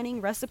meal planning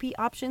recipe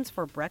options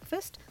for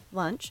breakfast,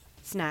 lunch,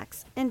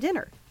 snacks, and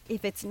dinner.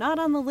 If it's not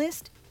on the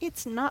list,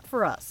 it's not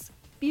for us.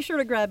 Be sure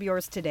to grab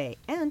yours today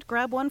and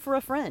grab one for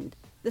a friend.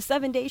 The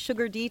 7-Day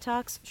Sugar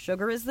Detox,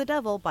 Sugar is the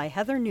Devil by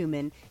Heather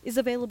Newman is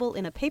available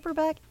in a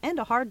paperback and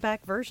a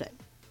hardback version.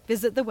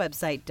 Visit the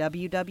website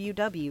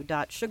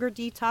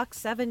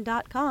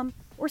www.sugardetox7.com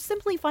or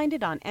simply find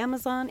it on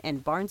Amazon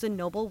and Barnes &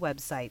 Noble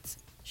websites.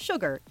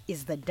 Sugar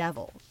is the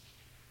Devil.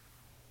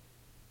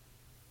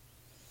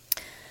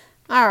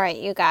 All right,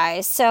 you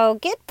guys. So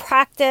get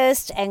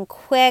practiced and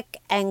quick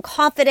and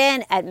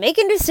confident at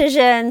making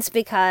decisions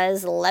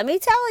because let me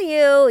tell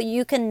you,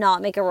 you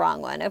cannot make a wrong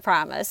one, I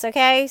promise.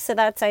 Okay, so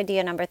that's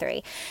idea number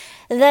 3.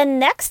 The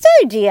next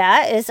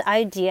idea is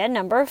idea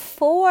number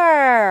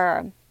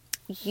 4.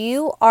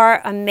 You are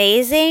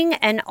amazing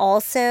and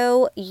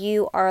also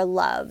you are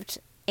loved.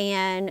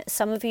 And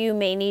some of you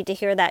may need to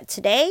hear that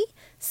today.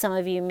 Some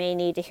of you may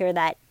need to hear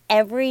that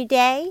every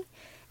day.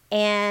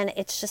 And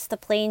it's just the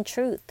plain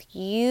truth.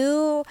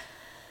 You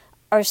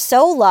are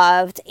so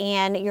loved,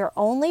 and your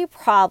only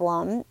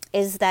problem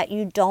is that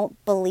you don't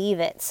believe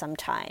it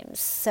sometimes.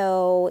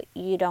 So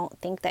you don't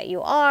think that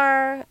you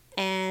are,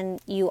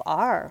 and you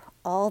are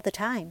all the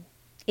time.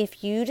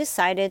 If you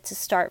decided to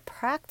start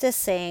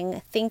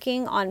practicing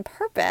thinking on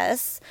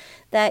purpose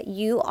that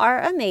you are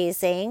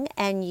amazing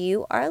and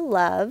you are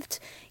loved,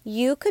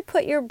 you could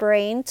put your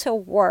brain to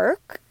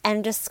work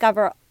and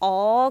discover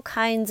all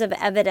kinds of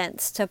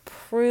evidence to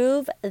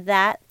prove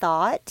that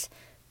thought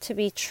to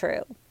be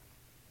true.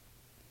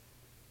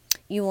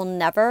 You will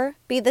never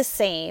be the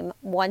same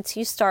once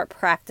you start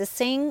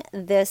practicing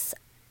this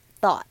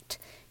thought.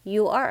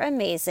 You are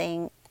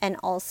amazing and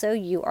also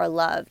you are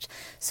loved.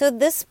 So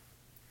this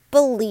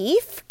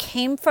belief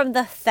came from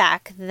the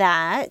fact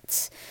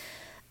that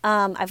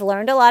I've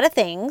learned a lot of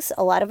things,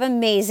 a lot of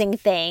amazing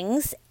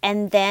things,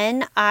 and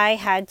then I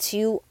had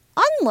to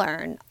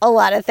unlearn a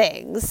lot of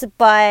things.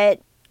 But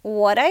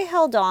what I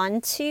held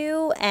on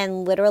to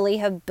and literally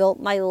have built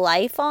my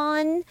life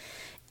on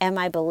and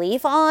my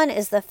belief on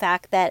is the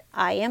fact that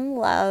I am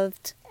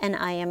loved and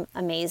I am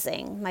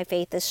amazing. My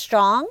faith is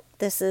strong.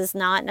 This is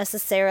not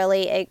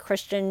necessarily a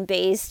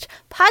Christian-based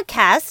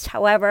podcast.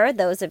 However,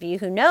 those of you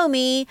who know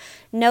me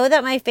know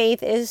that my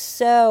faith is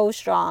so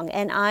strong.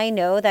 And I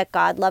know that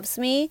God loves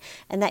me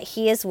and that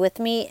He is with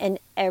me in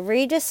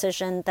every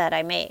decision that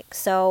I make.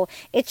 So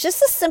it's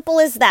just as simple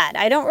as that.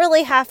 I don't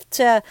really have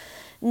to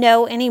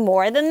know any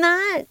more than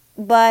that.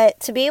 But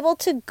to be able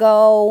to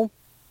go,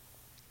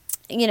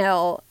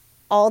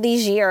 all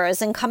these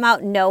years and come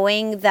out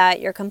knowing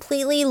that you're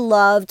completely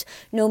loved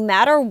no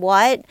matter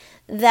what,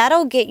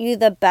 that'll get you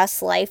the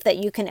best life that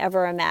you can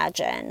ever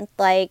imagine.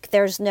 Like,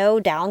 there's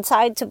no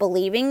downside to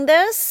believing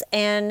this,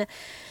 and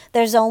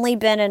there's only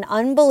been an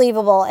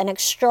unbelievable and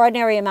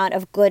extraordinary amount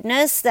of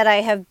goodness that I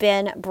have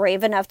been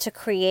brave enough to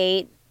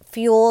create,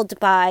 fueled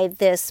by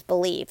this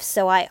belief.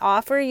 So I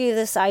offer you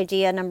this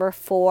idea number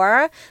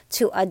 4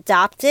 to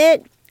adopt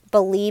it,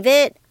 believe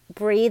it,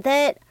 breathe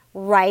it,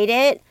 write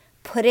it,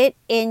 put it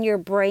in your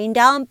brain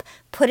dump,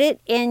 put it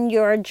in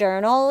your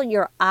journal,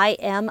 your I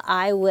am,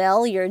 I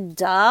will, your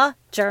duh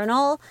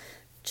journal.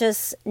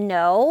 Just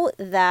know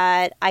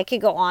that I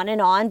could go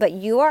on, but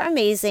you are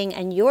amazing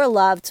and you are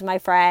loved, my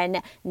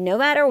friend, no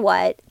matter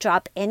what.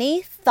 Drop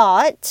any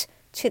thought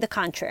to the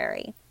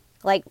contrary.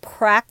 Like,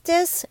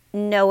 practice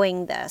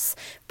knowing this.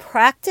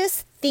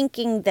 Practice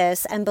thinking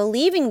this and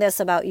believing this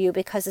about you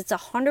because it's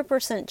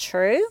 100%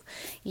 true.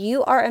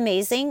 You are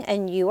amazing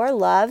and you are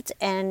loved,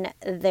 and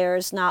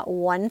there's not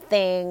one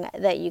thing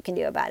that you can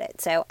do about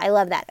it. So I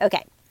love that.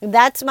 Okay,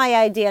 that's my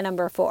idea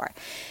number 4.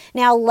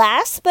 Now,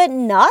 last but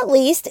not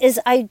least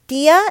is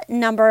idea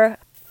number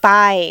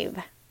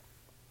 5.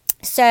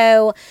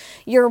 So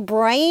your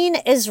brain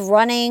is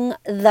running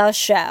the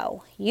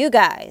show. You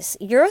guys,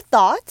 your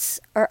thoughts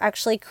are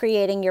actually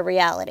creating your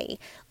reality.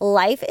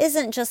 Life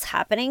isn't just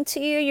happening to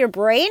you. Your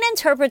brain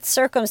interprets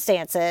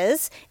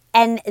circumstances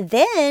And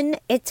then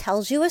it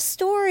tells you a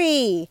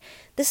story.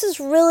 This is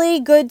really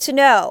good to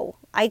know.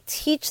 I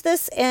teach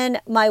this in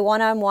my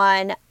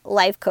one-on-one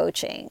life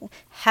coaching,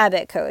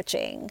 habit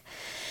coaching.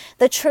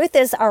 The truth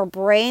is, our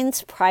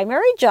brain's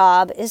primary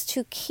job is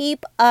to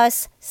keep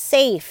us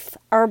safe.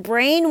 Our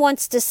brain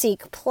wants to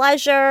seek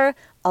pleasure,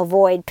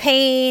 avoid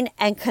pain,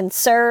 and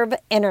conserve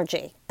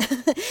energy.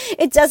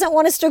 It doesn't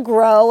want us to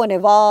grow and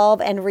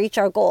evolve and reach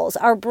our goals.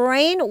 Our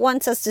brain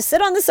wants us to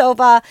sit on the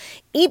sofa,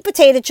 eat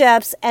potato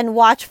chips, and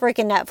watch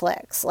freaking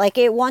Netflix. Like,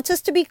 it wants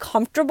us to be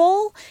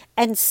comfortable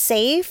and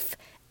safe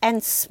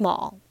and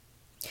small.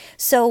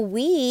 So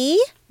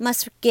we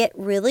must get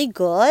really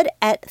good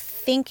at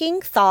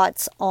thinking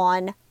thoughts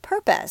on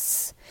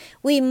purpose.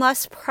 We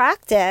must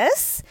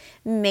practice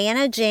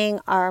managing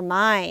our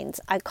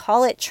minds. I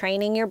call it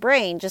training your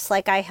brain. Just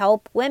like I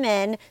help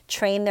women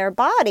train their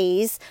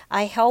bodies,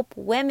 I help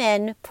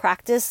women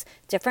practice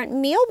different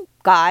meal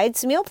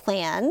guides, meal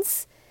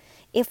plans.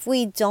 If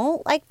we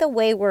don't like the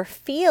way we're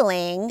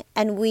feeling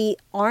and we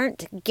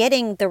aren't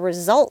getting the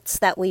results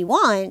that we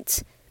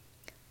want,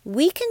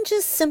 we can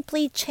just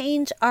simply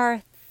change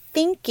our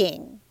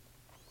thinking.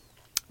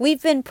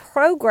 We've been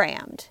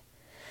programmed.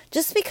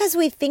 Just because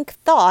we think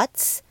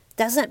thoughts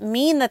doesn't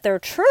mean that they're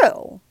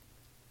true.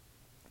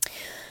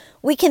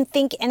 We can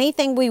think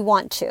anything we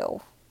want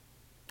to.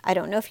 I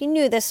don't know if you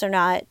knew this or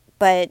not,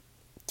 but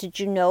did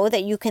you know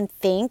that you can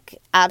think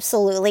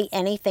absolutely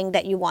anything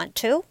that you want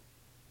to?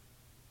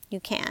 You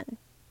can.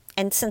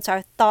 And since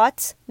our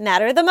thoughts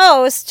matter the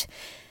most,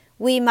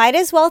 we might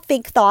as well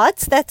think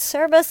thoughts that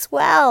serve us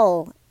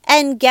well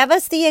and give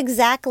us the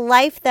exact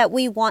life that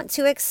we want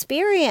to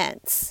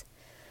experience.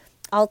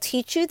 I'll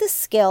teach you the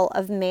skill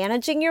of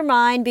managing your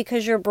mind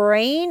because your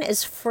brain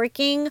is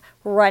freaking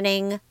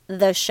running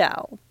the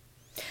show.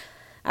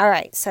 All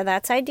right, so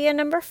that's idea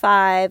number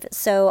 5.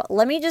 So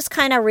let me just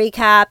kind of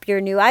recap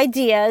your new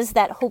ideas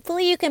that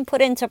hopefully you can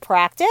put into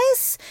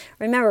practice.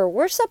 Remember,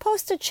 we're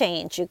supposed to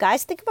change. You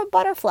guys think of a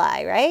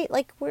butterfly, right?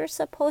 Like, we're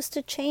supposed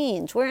to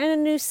change. We're in a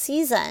new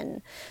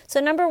season. So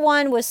number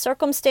 1 was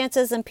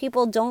circumstances and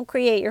people don't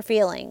create your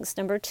feelings.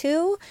 Number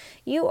 2,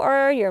 you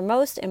are your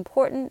most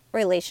important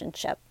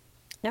relationship.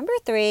 Number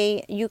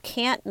 3, you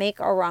can't make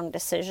a wrong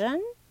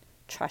decision.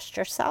 Trust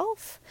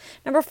yourself.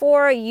 Number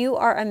 4, you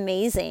are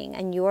amazing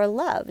and you are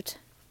loved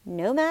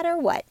no matter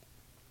what.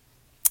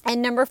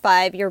 And number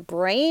 5, your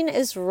brain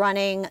is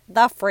running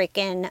the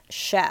freaking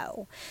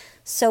show.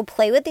 So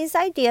play with these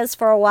ideas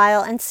for a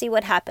while and see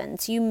what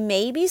happens. You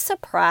may be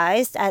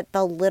surprised at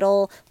the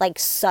little, like,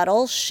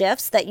 subtle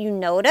shifts that you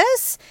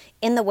notice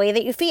in the way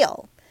that you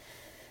feel.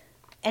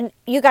 And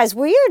you guys,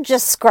 we are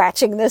just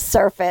scratching the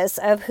surface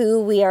of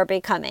who we are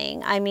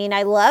becoming. I mean,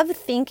 I love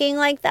thinking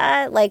like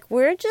that. Like,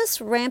 we're just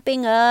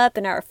ramping up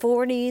in our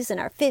 40s and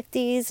our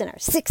 50s and our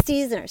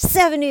 60s and our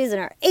 70s and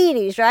our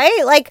 80s,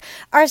 right? Like,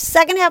 our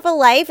second half of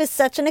life is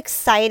such an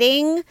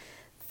exciting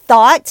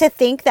thought to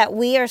think that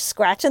we are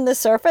scratching the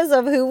surface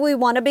of who we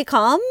want to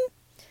become.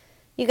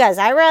 You guys,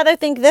 I rather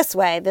think this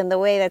way than the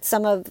way that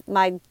some of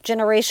my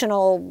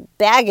generational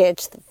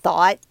baggage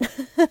thought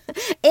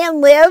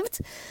and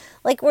lived.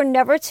 Like, we're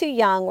never too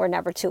young, we're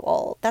never too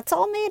old. That's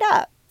all made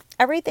up.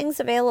 Everything's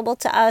available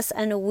to us,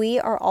 and we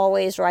are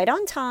always right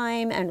on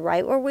time and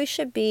right where we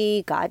should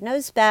be. God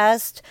knows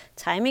best.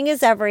 Timing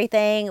is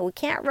everything. We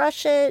can't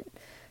rush it.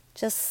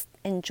 Just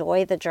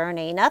enjoy the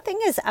journey. Nothing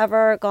has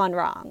ever gone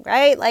wrong,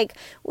 right? Like,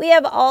 we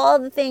have all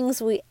the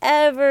things we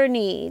ever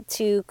need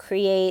to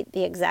create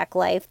the exact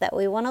life that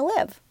we want to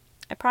live.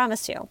 I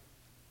promise you.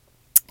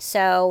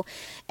 So,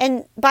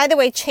 and by the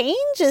way,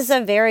 change is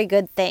a very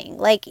good thing.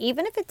 Like,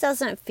 even if it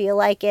doesn't feel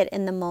like it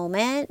in the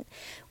moment,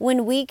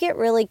 when we get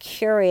really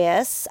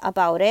curious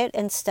about it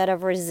instead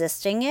of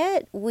resisting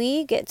it,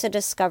 we get to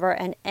discover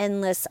an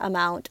endless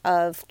amount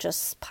of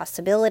just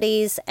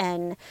possibilities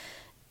and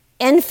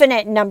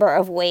infinite number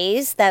of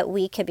ways that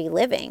we could be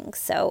living.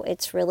 So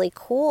it's really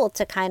cool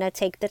to kind of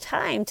take the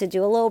time to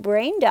do a little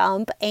brain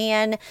dump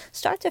and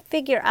start to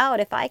figure out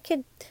if I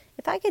could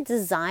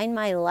design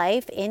my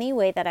life any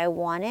way that I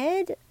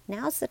wanted,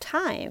 now's the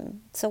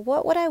time. So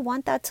what would I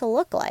want that to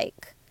look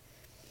like?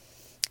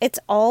 It's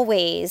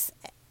always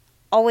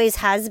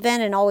has been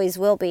and always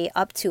will be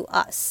up to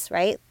us,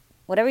 right?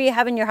 Whatever you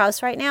have in your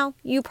house right now,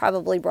 you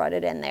probably brought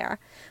it in there.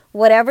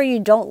 Whatever you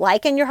don't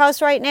like in your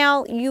house right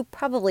now, you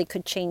probably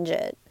could change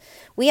it.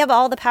 We have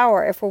all the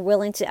power if we're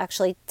willing to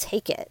actually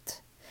take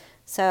it.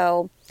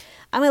 So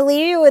I'm going to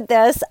leave you with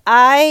this.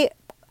 I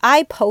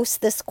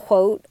post this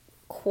quote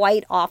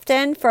quite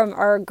often from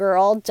our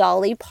girl,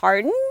 Dolly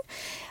Parton.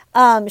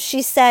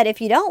 She said,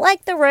 if you don't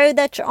like the road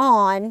that you're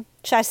on,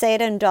 should I say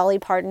it in Dolly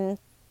Parton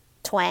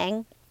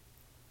twang?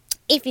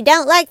 If you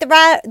don't like the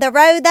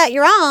road that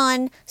you're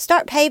on,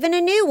 start paving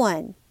a new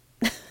one.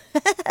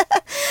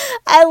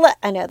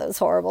 I know that was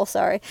horrible,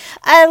 sorry.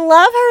 I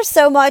love her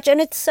so much, and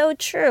it's so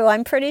true.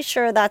 I'm pretty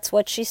sure that's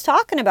what she's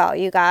talking about,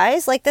 you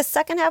guys. Like, the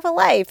second half of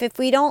life, if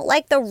we don't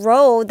like the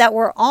road that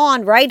we're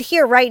on right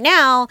here, right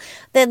now,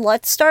 then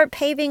let's start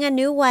paving a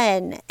new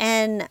one.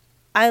 And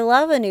I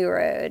love a new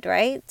road,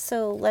 right?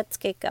 So let's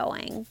get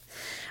going.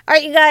 All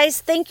right, you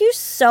guys, thank you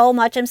so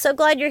much. I'm so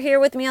glad you're here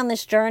with me on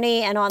this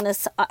journey and on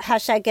this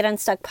hashtag Get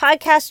Unstuck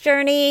podcast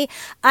journey.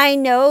 I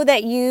know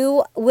that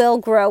you will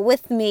grow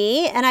with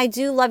me, and I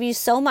do love you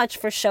so much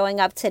for showing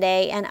up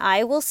today, and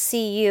I will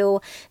see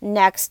you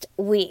next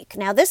week.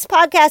 Now, this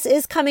podcast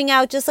is coming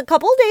out just a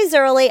couple days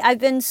early. I've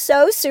been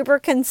so super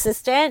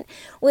consistent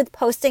with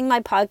posting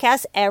my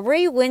podcast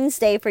every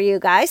Wednesday for you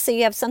guys, so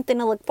you have something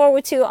to look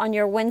forward to on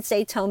your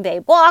Wednesday Tone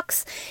Babe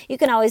walks. You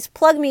can always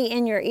plug me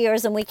in your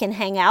ears and we can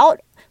hang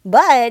out.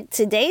 But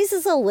today's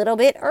is a little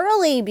bit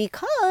early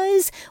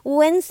because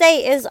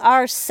Wednesday is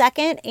our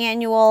second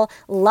annual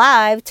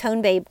live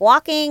Tone Babe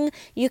walking.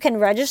 You can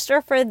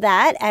register for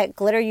that at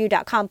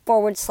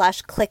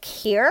glitteru.com/click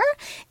here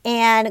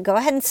and go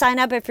ahead and sign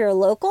up if you're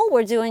local.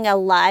 We're doing a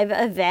live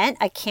event.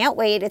 I can't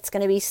wait. It's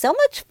going to be so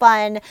much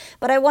fun,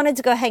 but I wanted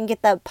to go ahead and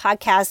get the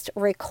podcast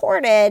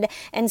recorded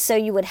and so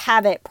you would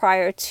have it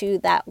prior to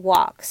that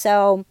walk.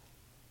 So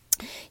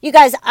you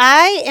guys,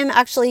 I am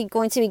actually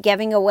going to be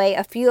giving away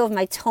a few of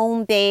my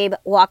Tone Babe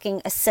walking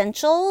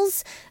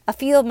essentials, a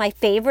few of my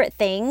favorite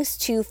things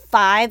to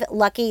 5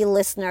 lucky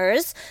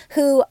listeners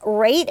who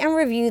rate and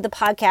review the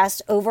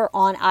podcast over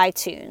on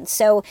iTunes.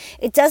 So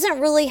it doesn't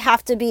really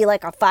have to be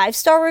like a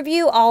 5-star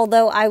review,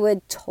 although I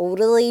would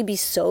totally be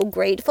so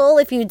grateful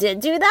if you did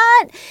do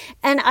that.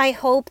 And I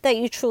hope that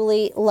you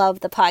truly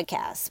love the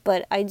podcast.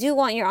 But I do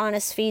want your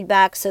honest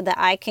feedback so that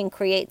I can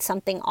create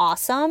something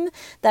awesome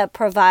that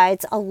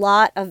provides a lot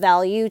of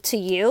value to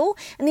you.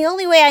 And the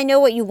only way I know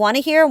what you want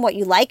to hear and what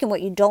you like and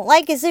what you don't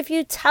like is if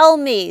you tell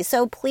me.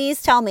 So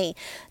please tell me.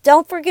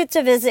 Don't forget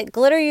to visit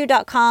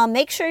glitteru.com.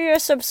 Make sure you're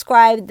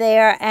subscribed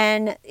there.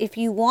 And if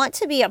you want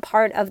to be a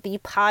part of the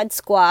Pod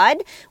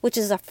Squad, which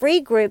is a free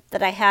group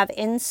that I have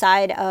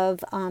inside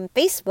of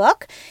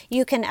Facebook,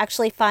 you can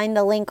actually find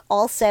the link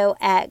also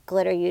at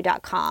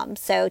glitteru.com.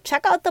 So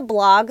check out the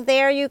blog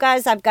there, you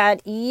guys. I've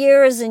got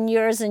years and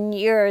years and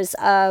years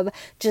of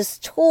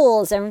just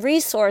tools and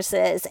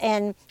resources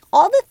and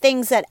all the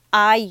things that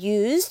I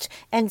used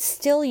and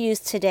still use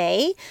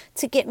today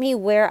to get me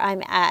where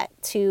I'm at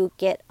to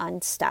get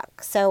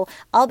unstuck. So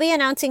I'll be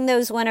announcing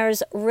those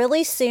winners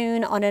really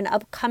soon on an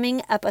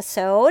upcoming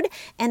episode.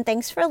 And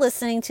thanks for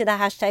listening to the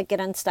hashtag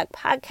Get Unstuck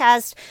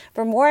podcast.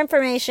 For more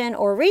information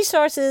or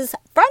resources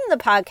from the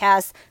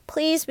podcast,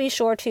 please be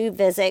sure to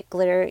visit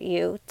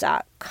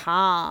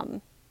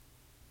glitteru.com.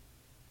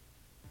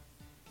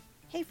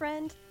 Hey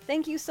friend,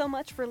 thank you so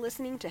much for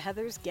listening to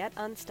Heather's Get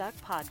Unstuck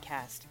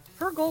podcast.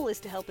 Her goal is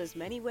to help as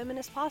many women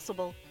as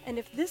possible, and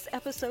if this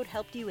episode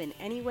helped you in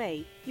any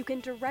way, you can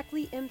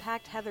directly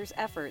impact Heather's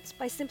efforts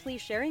by simply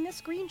sharing a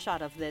screenshot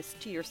of this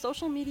to your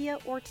social media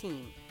or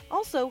team.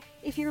 Also,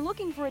 if you're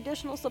looking for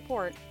additional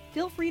support,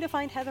 feel free to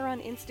find Heather on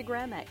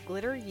Instagram at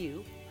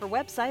glitteru, her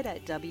website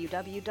at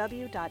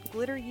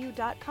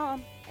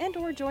www.glitteru.com, and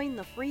or join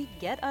the free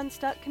Get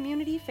Unstuck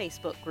community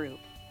Facebook group.